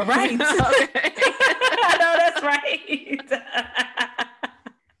 All right. I know that's right.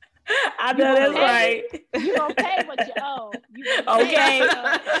 I know that's right. You gonna pay what you owe. Okay.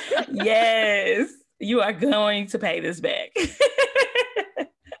 Yes. You are going to pay this back.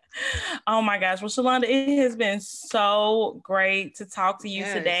 Oh my gosh. Well, Shalonda, it has been so great to talk to you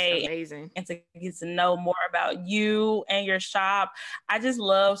today. Amazing. And to get to know more about you and your shop. I just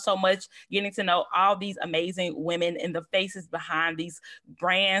love so much getting to know all these amazing women and the faces behind these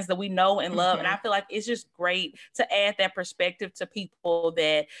brands that we know and love. And I feel like it's just great to add that perspective to people,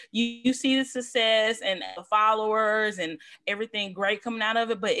 that you see the success and the followers and everything great coming out of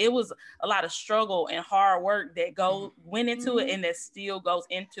it, but it was a lot of struggle and hard work that went into it, and that still goes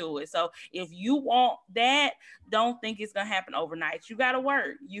into it. So if you want that, don't think it's gonna happen overnight. You gotta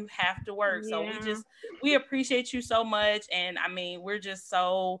work. You have to work. So we appreciate you so much, and I mean, we're just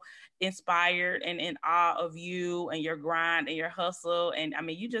so inspired and in awe of you and your grind and your hustle. And I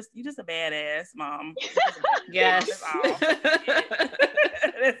mean, you just a badass mom. Yes. That's all.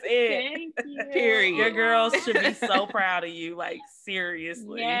 That's it. Thank you. Period. Your girls should be so proud of you. Like,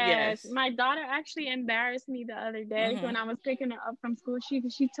 seriously. Yes. My daughter actually embarrassed me the other day when I was picking her up from school. She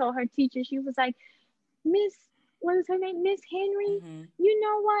told her teacher, she was like, Miss, what is her name? Miss Henry. You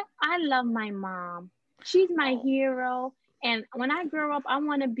know what? I love my mom. She's my hero. And when I grow up, I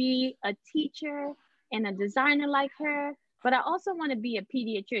want to be a teacher and a designer like her, but I also want to be a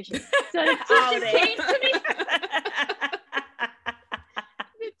pediatrician. So the teacher came to me.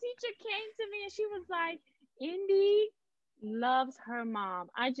 The teacher came to me and she was like, Indy loves her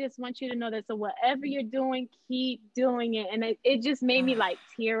mom. I just want you to know that. So whatever you're doing, keep doing it. And it just made me like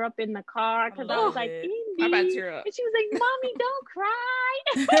tear up in the car, because I was like, Indy. I'm about to tear up. And she was like, Mommy, don't cry.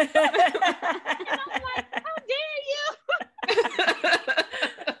 And I'm like, how dare you?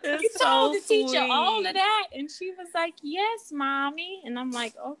 You told the teacher all of that, and she was like, yes, Mommy. And I'm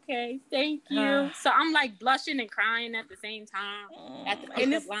like, okay, thank you. So I'm like blushing and crying at the same time at the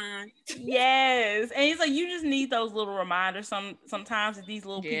pickup line. Yes. And it's like, you just need those little reminders sometimes that these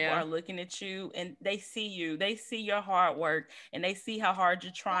little people are looking at you, and they see you, they see your hard work, and they see how hard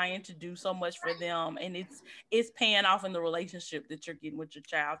you're trying to do so much for them, and it's paying off in the relationship that you're getting with your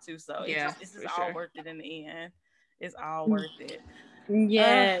child too. So it's just all worth it in the end. It's all worth it.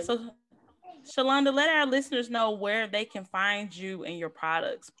 Yes. So Shalonda, let our listeners know where they can find you and your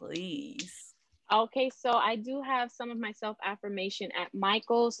products, please. Okay, so I do have some of my self-affirmation at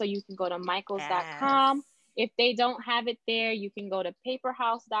Michaels, so you can go to michaels.com. If they don't have it there, you can go to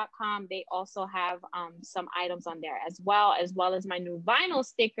paperhouse.com. They also have some items on there as well as my new vinyl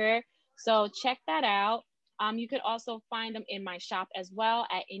sticker. So check that out. You could also find them in my shop as well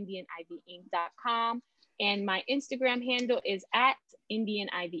at indianivyinc.com. And my Instagram handle is at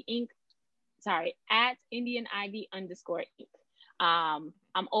indianivyinc. At indianivy_inc.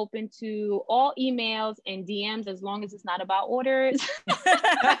 I'm open to all emails and DMs as long as it's not about orders. You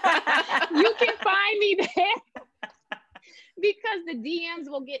can find me there. Because the DMs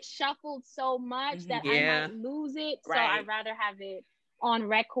will get shuffled so much that I might lose it. So I'd rather have it on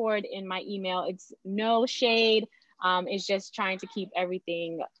record in my email. It's no shade. It's just trying to keep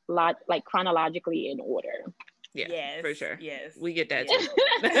everything like chronologically in order. Yes, for sure. Yes, we get that too.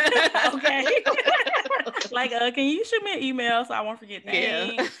 Okay. Like, can you shoot me an email so I won't forget that?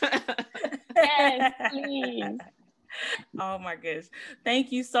 Yes, please. Oh my gosh.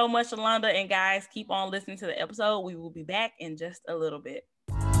 Thank you so much, Shalonda. And guys, keep on listening to the episode. We will be back in just a little bit.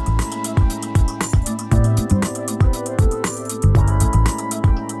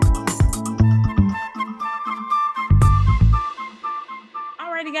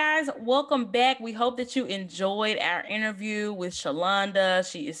 Alrighty, guys, welcome back. We hope that you enjoyed our interview with Shalonda.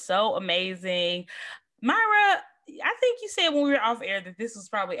 She is so amazing. Myra, I think you said when we were off air that this was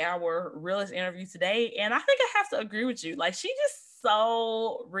probably our realest interview today. And I think I have to agree with you. Like, she's just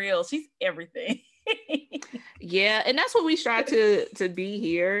so real. She's everything. Yeah, and that's what we strive to be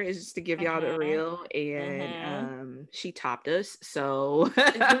here, is just to give y'all the real. And she topped us, so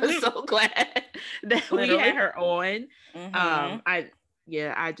I'm so glad that we had her on.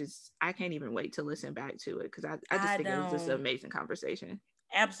 yeah, I can't even wait to listen back to it because I just I think it was just an don't. amazing conversation.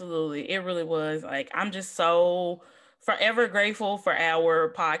 Absolutely. It really was. Like, I'm just so forever grateful for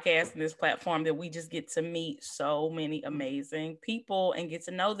our podcast and this platform that we just get to meet so many amazing people and get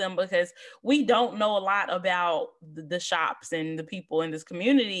to know them, because we don't know a lot about the shops and the people in this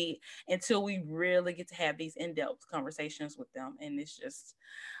community until we really get to have these in-depth conversations with them. And it's just,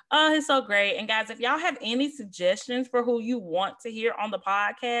 oh, it's so great. And guys, if y'all have any suggestions for who you want to hear on the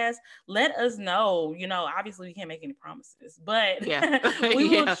podcast, let us know. You know, obviously we can't make any promises, but Yeah. we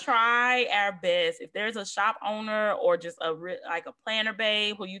will Yeah. try our best. If there's a shop owner or just like a planner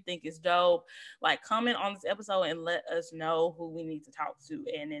babe who you think is dope, like, comment on this episode and let us know who we need to talk to.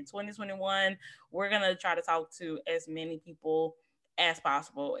 And in 2021, we're gonna try to talk to as many people as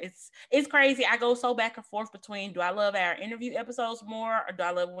possible. It's crazy. I go so back and forth between, do I love our interview episodes more or do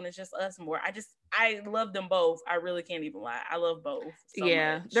I love when it's just us more? I love them both. I really can't even lie. I love both so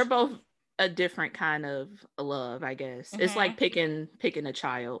much. They're both a different kind of love, I guess. It's like picking a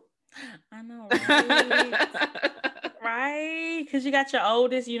child. I know, right? Right? Because you got your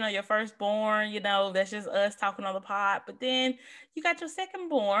oldest, you know, your firstborn, you know, that's just us talking on the pod. But then you got your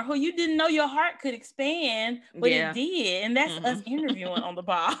secondborn, who you didn't know your heart could expand, but it did. And that's us interviewing on the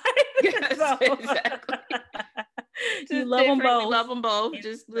pod. Yes, so, exactly. You love them both. We love them both,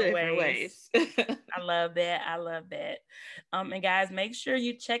 just different ways. I love that. I love that. And guys, make sure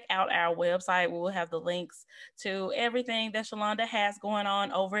you check out our website. We will have the links to everything that Shalonda has going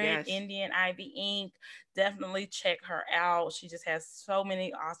on over at Indian Ivy Inc. Definitely check her out. She just has so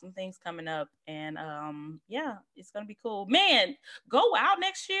many awesome things coming up. And yeah, it's going to be cool. Man, Go Out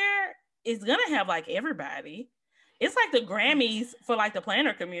next year is going to have like everybody. It's like the Grammys for like the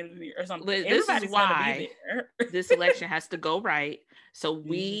planner community or something. This is why this election has to go right, so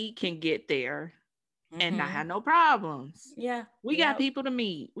we can get there and not have no problems. Yeah. We got people to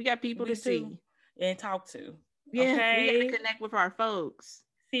meet. We got people to see and talk to. Yeah. Okay? We got to connect with our folks.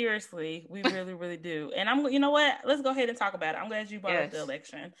 Seriously, we really, really do. And you know what? Let's go ahead and talk about it. I'm glad you brought up the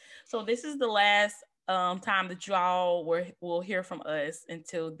election. So this is the last time that y'all will hear from us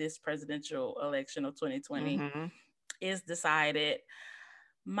until this presidential election of 2020 is decided.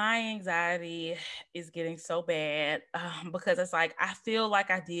 My anxiety is getting so bad because it's like, I feel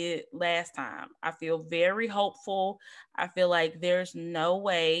like I did last time. I feel very hopeful. I feel like there's no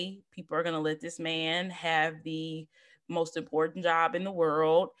way people are going to let this man have the most important job in the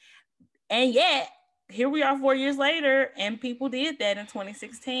world. And yet, here we are 4 years later, and people did that in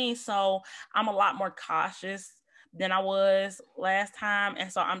 2016. So I'm a lot more cautious than I was last time.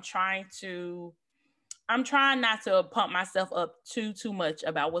 And so I'm trying not to pump myself up too much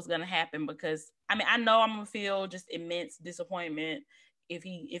about what's going to happen, because I mean, I know I'm going to feel just immense disappointment if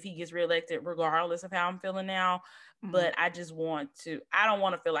he gets reelected, regardless of how I'm feeling now. But I don't want to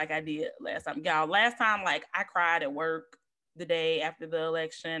feel like I did last time. Y'all, last time, like, I cried at work the day after the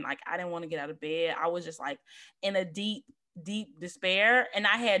election. Like, I didn't want to get out of bed. I was just like in a deep despair, and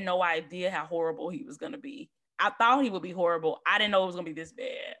I had no idea how horrible he was going to be. I thought he would be horrible. I didn't know it was going to be this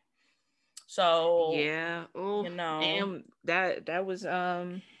bad. So yeah, you know, and that was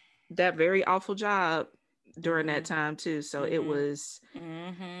that very awful job during that time too. So it was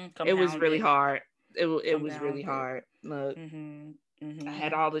really hard. It was really hard. Look, I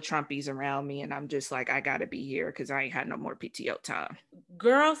had all the Trumpies around me, and I'm just like, I gotta be here because I ain't had no more PTO time.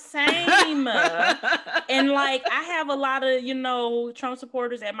 Girl, same. And like, I have a lot of, Trump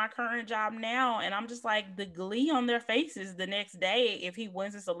supporters at my current job now, and I'm just like, the glee on their faces the next day if he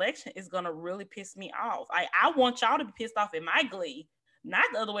wins this election is gonna really piss me off. I want y'all to be pissed off at my glee, not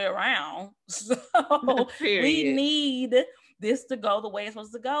the other way around. So we need this to go the way it's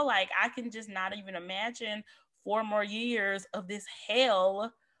supposed to go. Like, I can just not even imagine 4 more years of this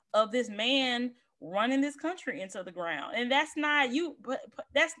hell of this man running this country into the ground. And that's not you, but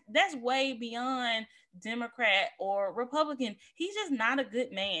that's way beyond Democrat or Republican. He's just not a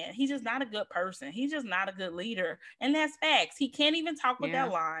good man. He's just not a good person. He's just not a good leader. And that's facts. He can't even talk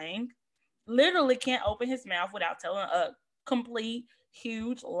without lying. Literally can't open his mouth without telling a complete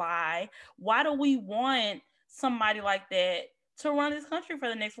huge lie. Why do we want somebody like that to run this country for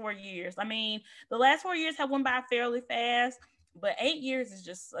the next 4 years? I mean, the last 4 years have went by fairly fast, but 8 years is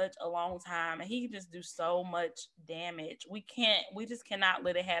just such a long time, and he can just do so much damage. We just cannot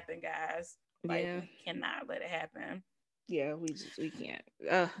let it happen, guys. Like, we cannot let it happen. Yeah, we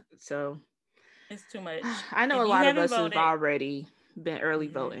can't. So it's too much. I know a lot of us have already been early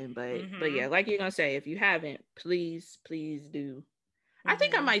voting, but yeah, like you're gonna say, if you haven't, please do. I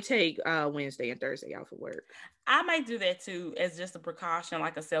think I might take Wednesday and Thursday off of work. I might do that too, as just a precaution,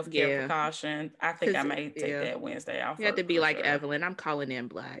 like a self-care precaution. I think I may take that Wednesday off. You have to be like Evelyn. I'm calling in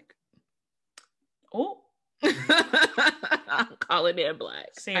black. Oh. I'm calling in black.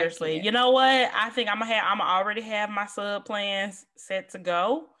 Seriously. You know what? I think I'm already have my sub plans set to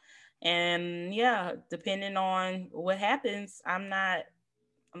go. And yeah, depending on what happens, I'm not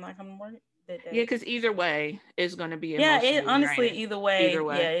coming to work that day. Yeah, because either way, it's gonna be honestly, either way,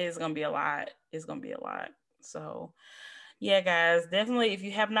 yeah, it's gonna be a lot. It's gonna be a lot. So yeah, guys, definitely, if you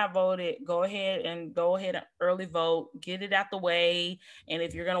have not voted, go ahead and early vote, get it out the way. And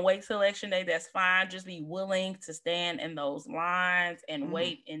if you're going to wait till election day, that's fine. Just be willing to stand in those lines and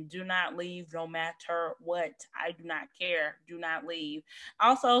wait, and do not leave no matter what. I do not care. Do not leave.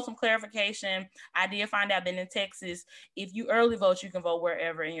 Also, some clarification. I did find out that in Texas, if you early vote, you can vote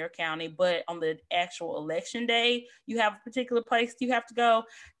wherever in your county, but on the actual election day, you have a particular place you have to go.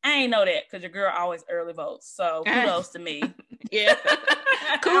 I ain't know that because your girl always early votes. So kudos to me. Yeah.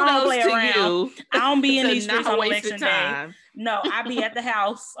 Kudos to you. I don't be in these streets on election day. No, I be at the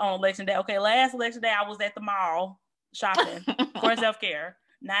house on election day. Okay, last election day I was at the mall shopping for self-care.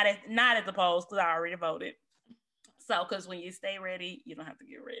 Not at the polls because I already voted. So because when you stay ready, you don't have to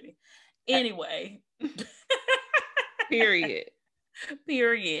get ready. Anyway. Period.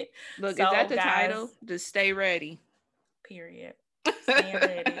 Look, so, is that the title? Just stay ready. Period. Stay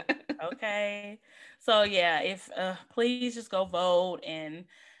ready. Okay. So yeah, if please just go vote, and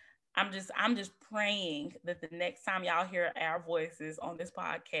I'm just praying that the next time y'all hear our voices on this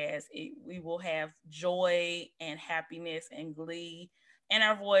podcast, we will have joy and happiness and glee in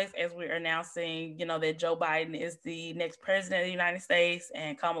our voice as we're announcing, that Joe Biden is the next president of the United States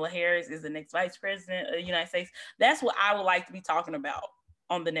and Kamala Harris is the next vice president of the United States. That's what I would like to be talking about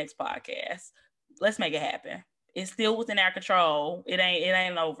on the next podcast. Let's make it happen. It's still within our control. It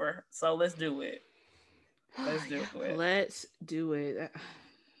ain't over. So let's do it. Let's do it.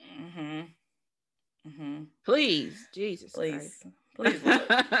 Please, Jesus. Please, Lord.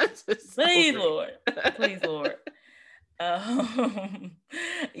 Please, Lord. Please, Lord.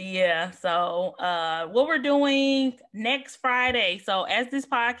 Yeah, so what we're doing next Friday, so as this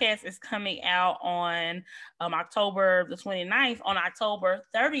podcast is coming out on October the 29th, on October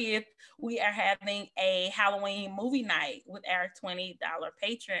 30th we are having a Halloween movie night with our $20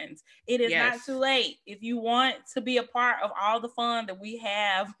 patrons. It is not too late. If you want to be a part of all the fun that we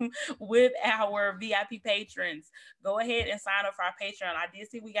have with our VIP patrons, go ahead and sign up for our Patreon. I did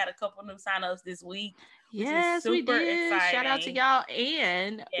see we got a couple new signups this week. Yes, we did. Exciting. Shout out to y'all.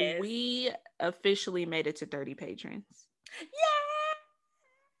 And we officially made it to 30 patrons. Yeah.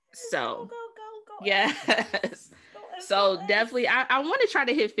 So, go. Yes. So definitely, I want to try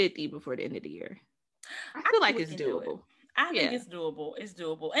to hit 50 before the end of the year. I feel like it's doable. I think it's doable. It's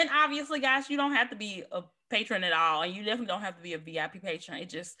doable. And obviously, guys, you don't have to be a patron at all, and you definitely don't have to be a VIP patron. You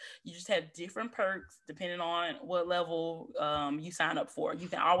just have different perks depending on what level you sign up for. You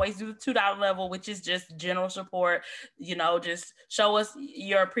can always do the $2 level, which is just general support. Just show us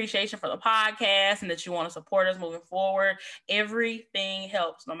your appreciation for the podcast and that you want to support us moving forward. Everything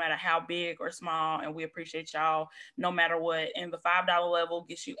helps, no matter how big or small, and we appreciate y'all no matter what. And the $5 level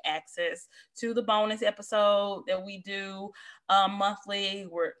gets you access to the bonus episode that we do monthly.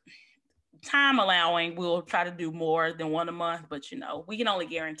 We're time allowing, we'll try to do more than one a month, but we can only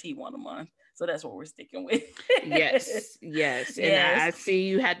guarantee one a month, so that's what we're sticking with. yes And I see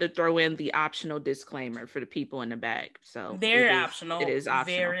you had to throw in the optional disclaimer for the people in the back, so very optional. It is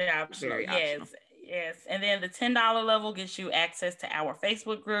optional. Very optional. Yes. And then the $10 level gets you access to our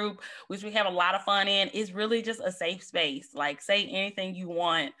Facebook group, which we have a lot of fun in. It's really just a safe space. Like, say anything you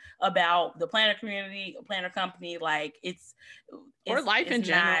want about the planner community, planner company, like it's life in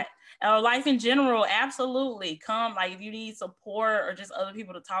general. Life in general, absolutely. Come, like, if you need support or just other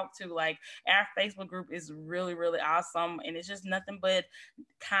people to talk to, like, our Facebook group is really, really awesome. And it's just nothing but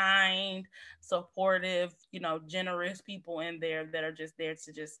kind, supportive, generous people in there that are just there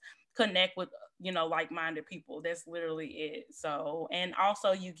to just connect with, like-minded people. That's literally it. So, and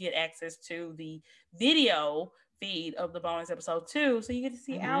also you get access to the video feed of the bonus episode too, so you get to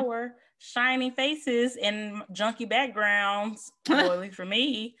see our shining faces and junky backgrounds, or at least for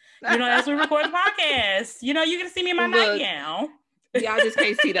me, as we record the podcast. You get to see me in my nightgown. Y'all just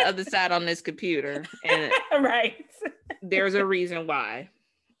can't see the other side on this computer, and right, there's a reason why.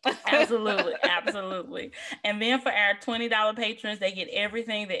 Absolutely. And then for our $20 patrons, they get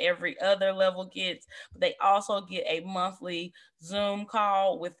everything that every other level gets, but they also get a monthly Zoom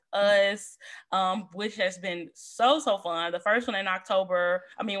call with Us, which has been so fun. The first one in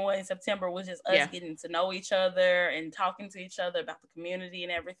September was just us getting to know each other and talking to each other about the community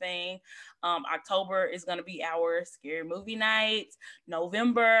and everything. October is going to be our scary movie night.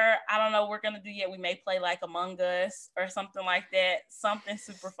 November, I don't know what we're going to do yet. We may play like Among Us or something like that. Something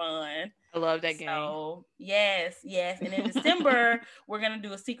super fun. I love that game. So yes. And in December, we're going to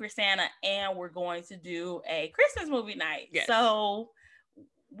do a Secret Santa and we're going to do a Christmas movie night. Yes. So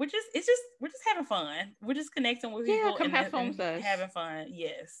we're just having fun. We're just connecting with people and have fun with us. Having fun.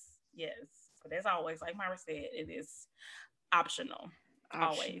 Yes. But as always, like Myra said, it is optional.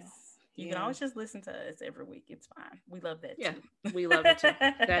 Always. You can always just listen to us every week. It's fine. We love that too. We love it too.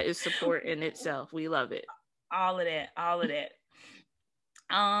 That is support in itself. We love it. All of that.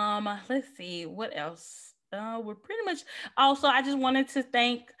 Let's see what else. We're pretty much also, I just wanted to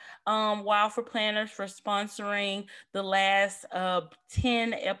thank Wild for Planners for sponsoring the last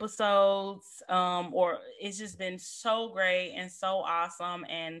 10 episodes. Or it's just been so great and so awesome,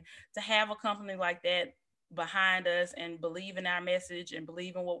 and to have a company like that behind us and believe in our message and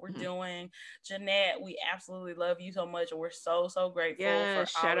believe in what we're doing. Jeanette, we absolutely love you so much, and we're so grateful for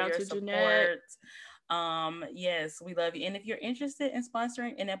shout all out your to support. Jeanette. Yes, we love you. And if you're interested in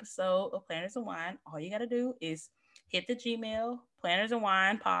sponsoring an episode of Planners and Wine, all you got to do is hit the Gmail, Planners and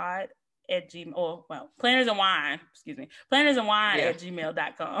Wine pod at Gmail, Planners and Wine at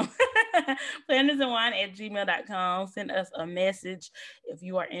gmail.com. Planners and Wine at gmail.com. Send us a message if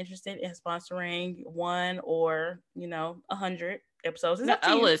you are interested in sponsoring one or 100 episodes. It's up to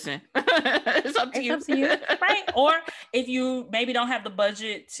you. Listen. It's up to you, right? Or if you maybe don't have the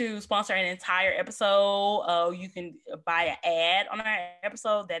budget to sponsor an entire episode, you can buy an ad on our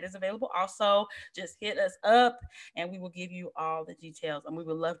episode that is available. Also, just hit us up and we will give you all the details. And we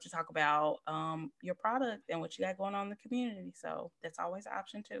would love to talk about your product and what you got going on in the community. So that's always an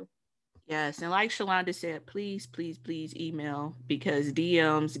option too. Yes, and like Shalonda said, please email, because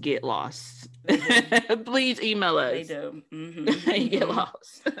DMs get lost. Please email us. They do. They get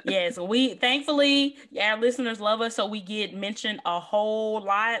lost. Yes, we thankfully our listeners love us, so we get mentioned a whole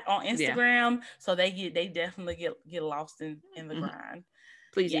lot on Instagram. Yeah. So they definitely get lost in the grind.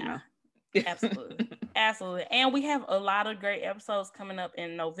 Please email. Absolutely. And we have a lot of great episodes coming up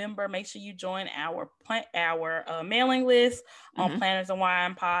in November. Make sure you join our mailing list on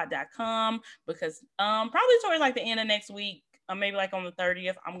plannersandwinepod.com, because probably towards like the end of next week, maybe like on the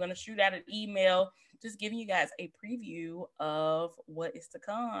 30th, I'm going to shoot out an email just giving you guys a preview of what is to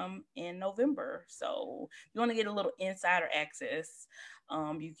come in November. So if you want to get a little insider access,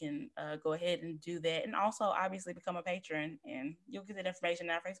 you can go ahead and do that. And also obviously become a patron, and you'll get that information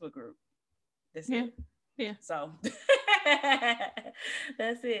in our Facebook group. That's it. Yeah. So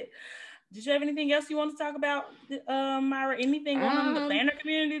that's it. Did you have anything else you want to talk about, Myra? Anything going on in the planner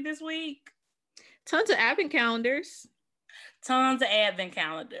community this week? Tons of advent calendars.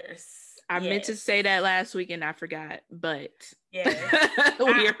 I meant to say that last week and I forgot, but we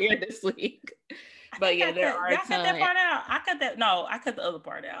are here this week. But there are tons. Cut that part out. I cut the other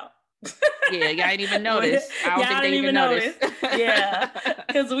part out. Yeah, y'all didn't even notice. I don't think they even noticed. Yeah,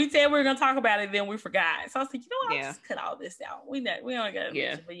 because we said we were gonna talk about it, then we forgot. So I was like, I'll just cut all this out. We only got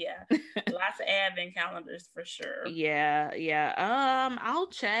it, but lots of advent calendars for sure. Yeah. I'll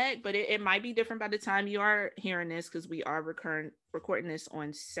check, but it might be different by the time you are hearing this, because we are recording this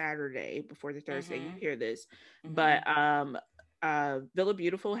on Saturday before the Thursday you hear this. But Villa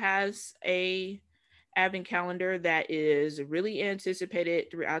Beautiful has a advent calendar that is really anticipated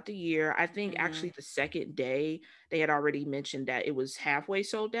throughout the year. I think actually the second day they had already mentioned that it was halfway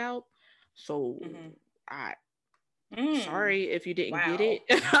sold out. So sorry if you didn't get it.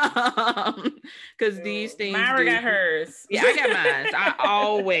 Because these things, Myra got hers. Yeah, I got mine. I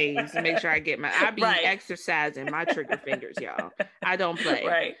always make sure I get mine. I be exercising my trigger fingers, y'all. I don't play.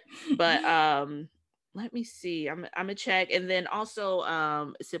 Right. But let me see. I'm gonna check. And then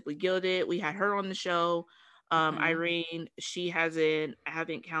also Simply Gilded, we had her on the show. Irene, she has an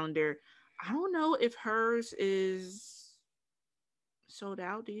advent calendar. I don't know if hers is sold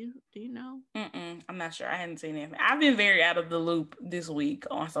out. Do you know? I'm not sure. I hadn't seen anything. I've been very out of the loop this week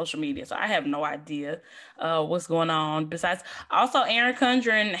on social media, so I have no idea what's going on. Besides, also Erin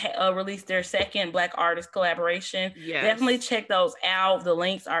Condren released their second Black artist collaboration. Yes. Definitely check those out. The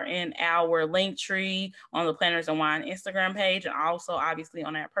links are in our link tree on the Planners and Wine Instagram page, and also obviously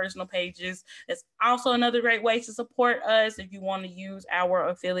on our personal pages. It's also another great way to support us. If you want to use our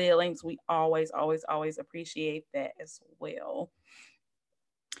affiliate links, we always appreciate that as well.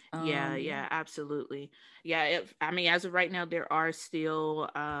 Yeah, absolutely. Yeah, as of right now, there are still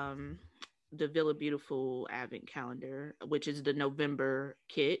the Villa Beautiful advent calendar, which is the November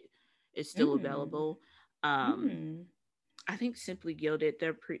kit, is still available. Mm. I think Simply Gilded,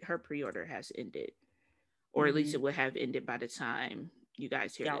 her pre-order has ended, or at least it would have ended by the time you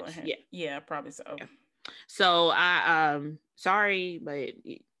guys hear this. Yeah, probably so. Yeah. So I sorry, but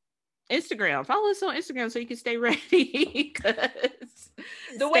Instagram, follow us on Instagram so you can stay ready, because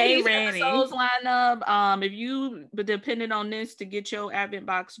the way these episodes line up, but depending on this to get your advent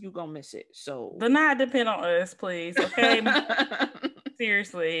box, you gonna miss it. So do not depend on us, please. Okay.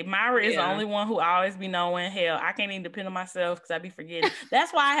 Seriously, Myra is the only one who always be knowing. Hell, I can't even depend on myself because I be forgetting.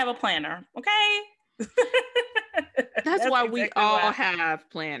 That's why I have a planner. Okay. That's why exactly we all have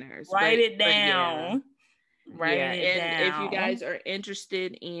planners. Write it down. Write it down. If you guys are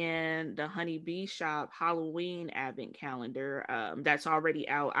interested in the Honeybee Shop Halloween advent calendar, that's already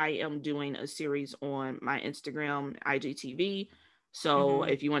out. I am doing a series on my Instagram, IGTV. So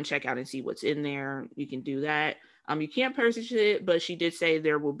if you want to check out and see what's in there, you can do that. You can't purchase it, but she did say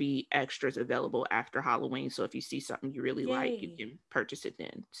there will be extras available after Halloween. So if you see something you really like, you can purchase it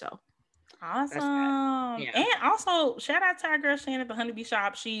then. So awesome. And also shout out to our girl Shannon at the Honeybee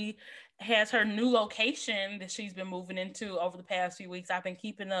Shop. She has her new location that she's been moving into over the past few weeks. I've been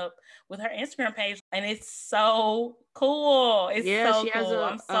keeping up with her Instagram page, and it's so cool. It's so cool.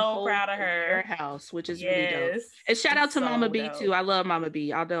 I'm so proud of her. Warehouse, which is really dope. And shout out to Mama B too. I love Mama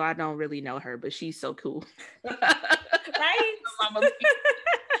B, although I don't really know her, but she's so cool. Right? Mama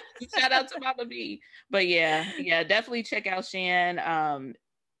B. Shout out to Mama B. But yeah, definitely check out Shan.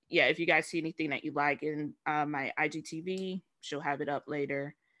 If you guys see anything that you like in my IGTV, she'll have it up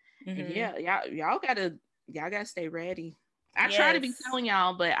later. And y'all gotta stay ready. I try to be telling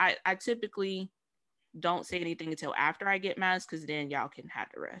y'all, but I typically don't say anything until after I get mine, because then y'all can have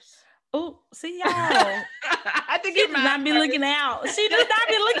the rest. Oh, see y'all. I think she does not be looking out. She does not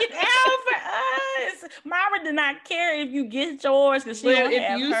be looking out for us. Myra did not care if you get yours, because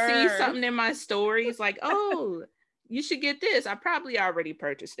if you see something in my stories like, oh, you should get this, I probably already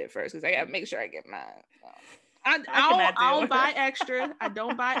purchased it first, because I gotta make sure I get mine. I don't buy extra. I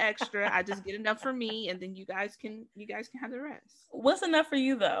don't buy extra. I just get enough for me, and then you guys can have the rest. What's enough for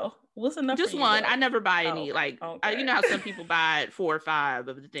you though? What's enough? Just for you, one. though? I never buy any. You know how some people buy 4 or 5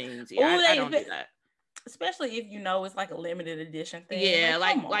 of the things. Yeah, I don't do that. Especially if you know it's like a limited edition thing. Yeah,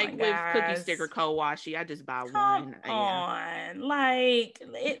 like with Cookie Sticker Co-Washi, I just buy one.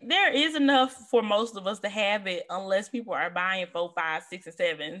 There is enough for most of us to have it, unless people are buying 4, 5, 6, and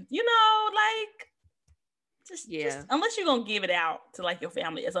 7. You know, like. Just unless you're gonna give it out to like your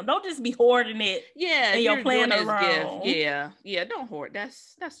family or something, don't just be hoarding it. Yeah, in your plan around. Yeah, don't hoard.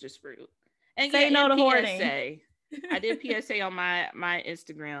 That's just rude. And say no to hoarding. I did PSA on my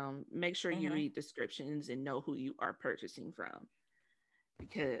Instagram. Make sure you read descriptions and know who you are purchasing from,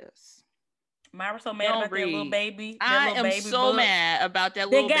 because Myra's so mad about that little baby. I am so mad about that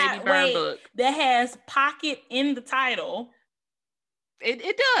little baby burn book that has pocket in the title.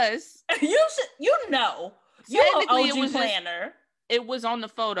 It does. You're an OG planner. It was on the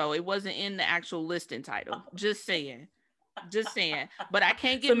photo. It wasn't in the actual listing title. Just saying. But I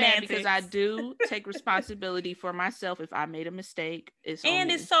can't get mad, because I do take responsibility for myself. If I made a mistake, it's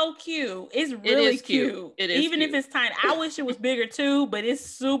so cute. It's really cute. It is even cute. If it's tiny. I wish it was bigger too, but it's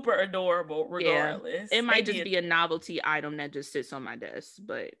super adorable regardless. It might just be a novelty item that just sits on my desk,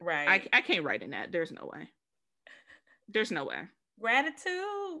 but I can't write in that. There's no way.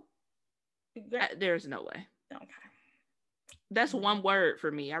 Gratitude. There's no way. Okay. That's one word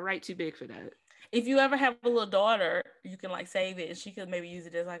for me. I write too big for that. If you ever have a little daughter, you can like save it, and she could maybe use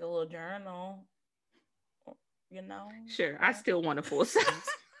it as like a little journal. You know? Sure. I still want a full size.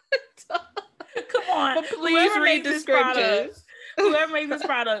 Come on. But please read the scriptures. Whoever makes this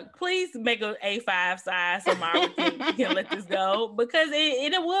product, please make an A5 size so Myra can let this go, because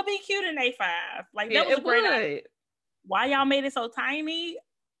it will be cute in A5. Like that was a great idea. Why y'all made it so tiny?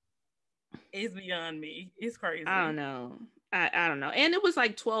 It's beyond me. It's crazy. I don't know. I don't know. And it was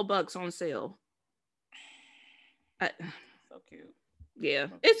like $12 on sale. So cute. Yeah,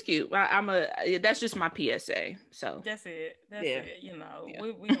 it's cute. That's just my PSA. So that's it. That's it. You know,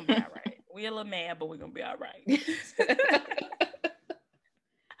 we gonna be all right. We're a little mad, but we're gonna be all right.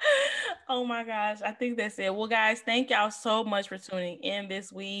 Oh my gosh, I think that's it. Well, guys, thank y'all so much for tuning in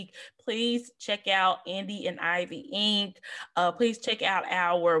this week. Please check out Andy and Ivy Inc. Please check out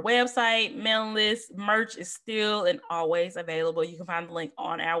our website, mailing list. Merch is still and always available. You can find the link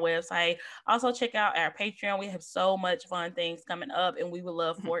on our website. Also, check out our Patreon. We have so much fun things coming up, and we would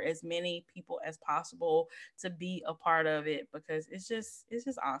love for as many people as possible to be a part of it, because it's just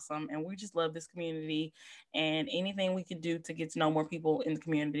awesome, and we just love this community. And anything we can do to get to know more people in the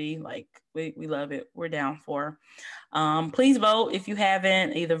community, like, We love it. We're down for. Please vote if you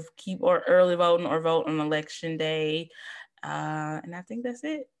haven't. Either keep or early voting or vote on election day. And I think that's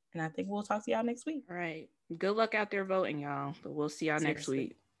it. And I think we'll talk to y'all next week. All right. Good luck out there voting, y'all. But we'll see y'all next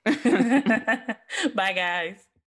week. Bye, guys.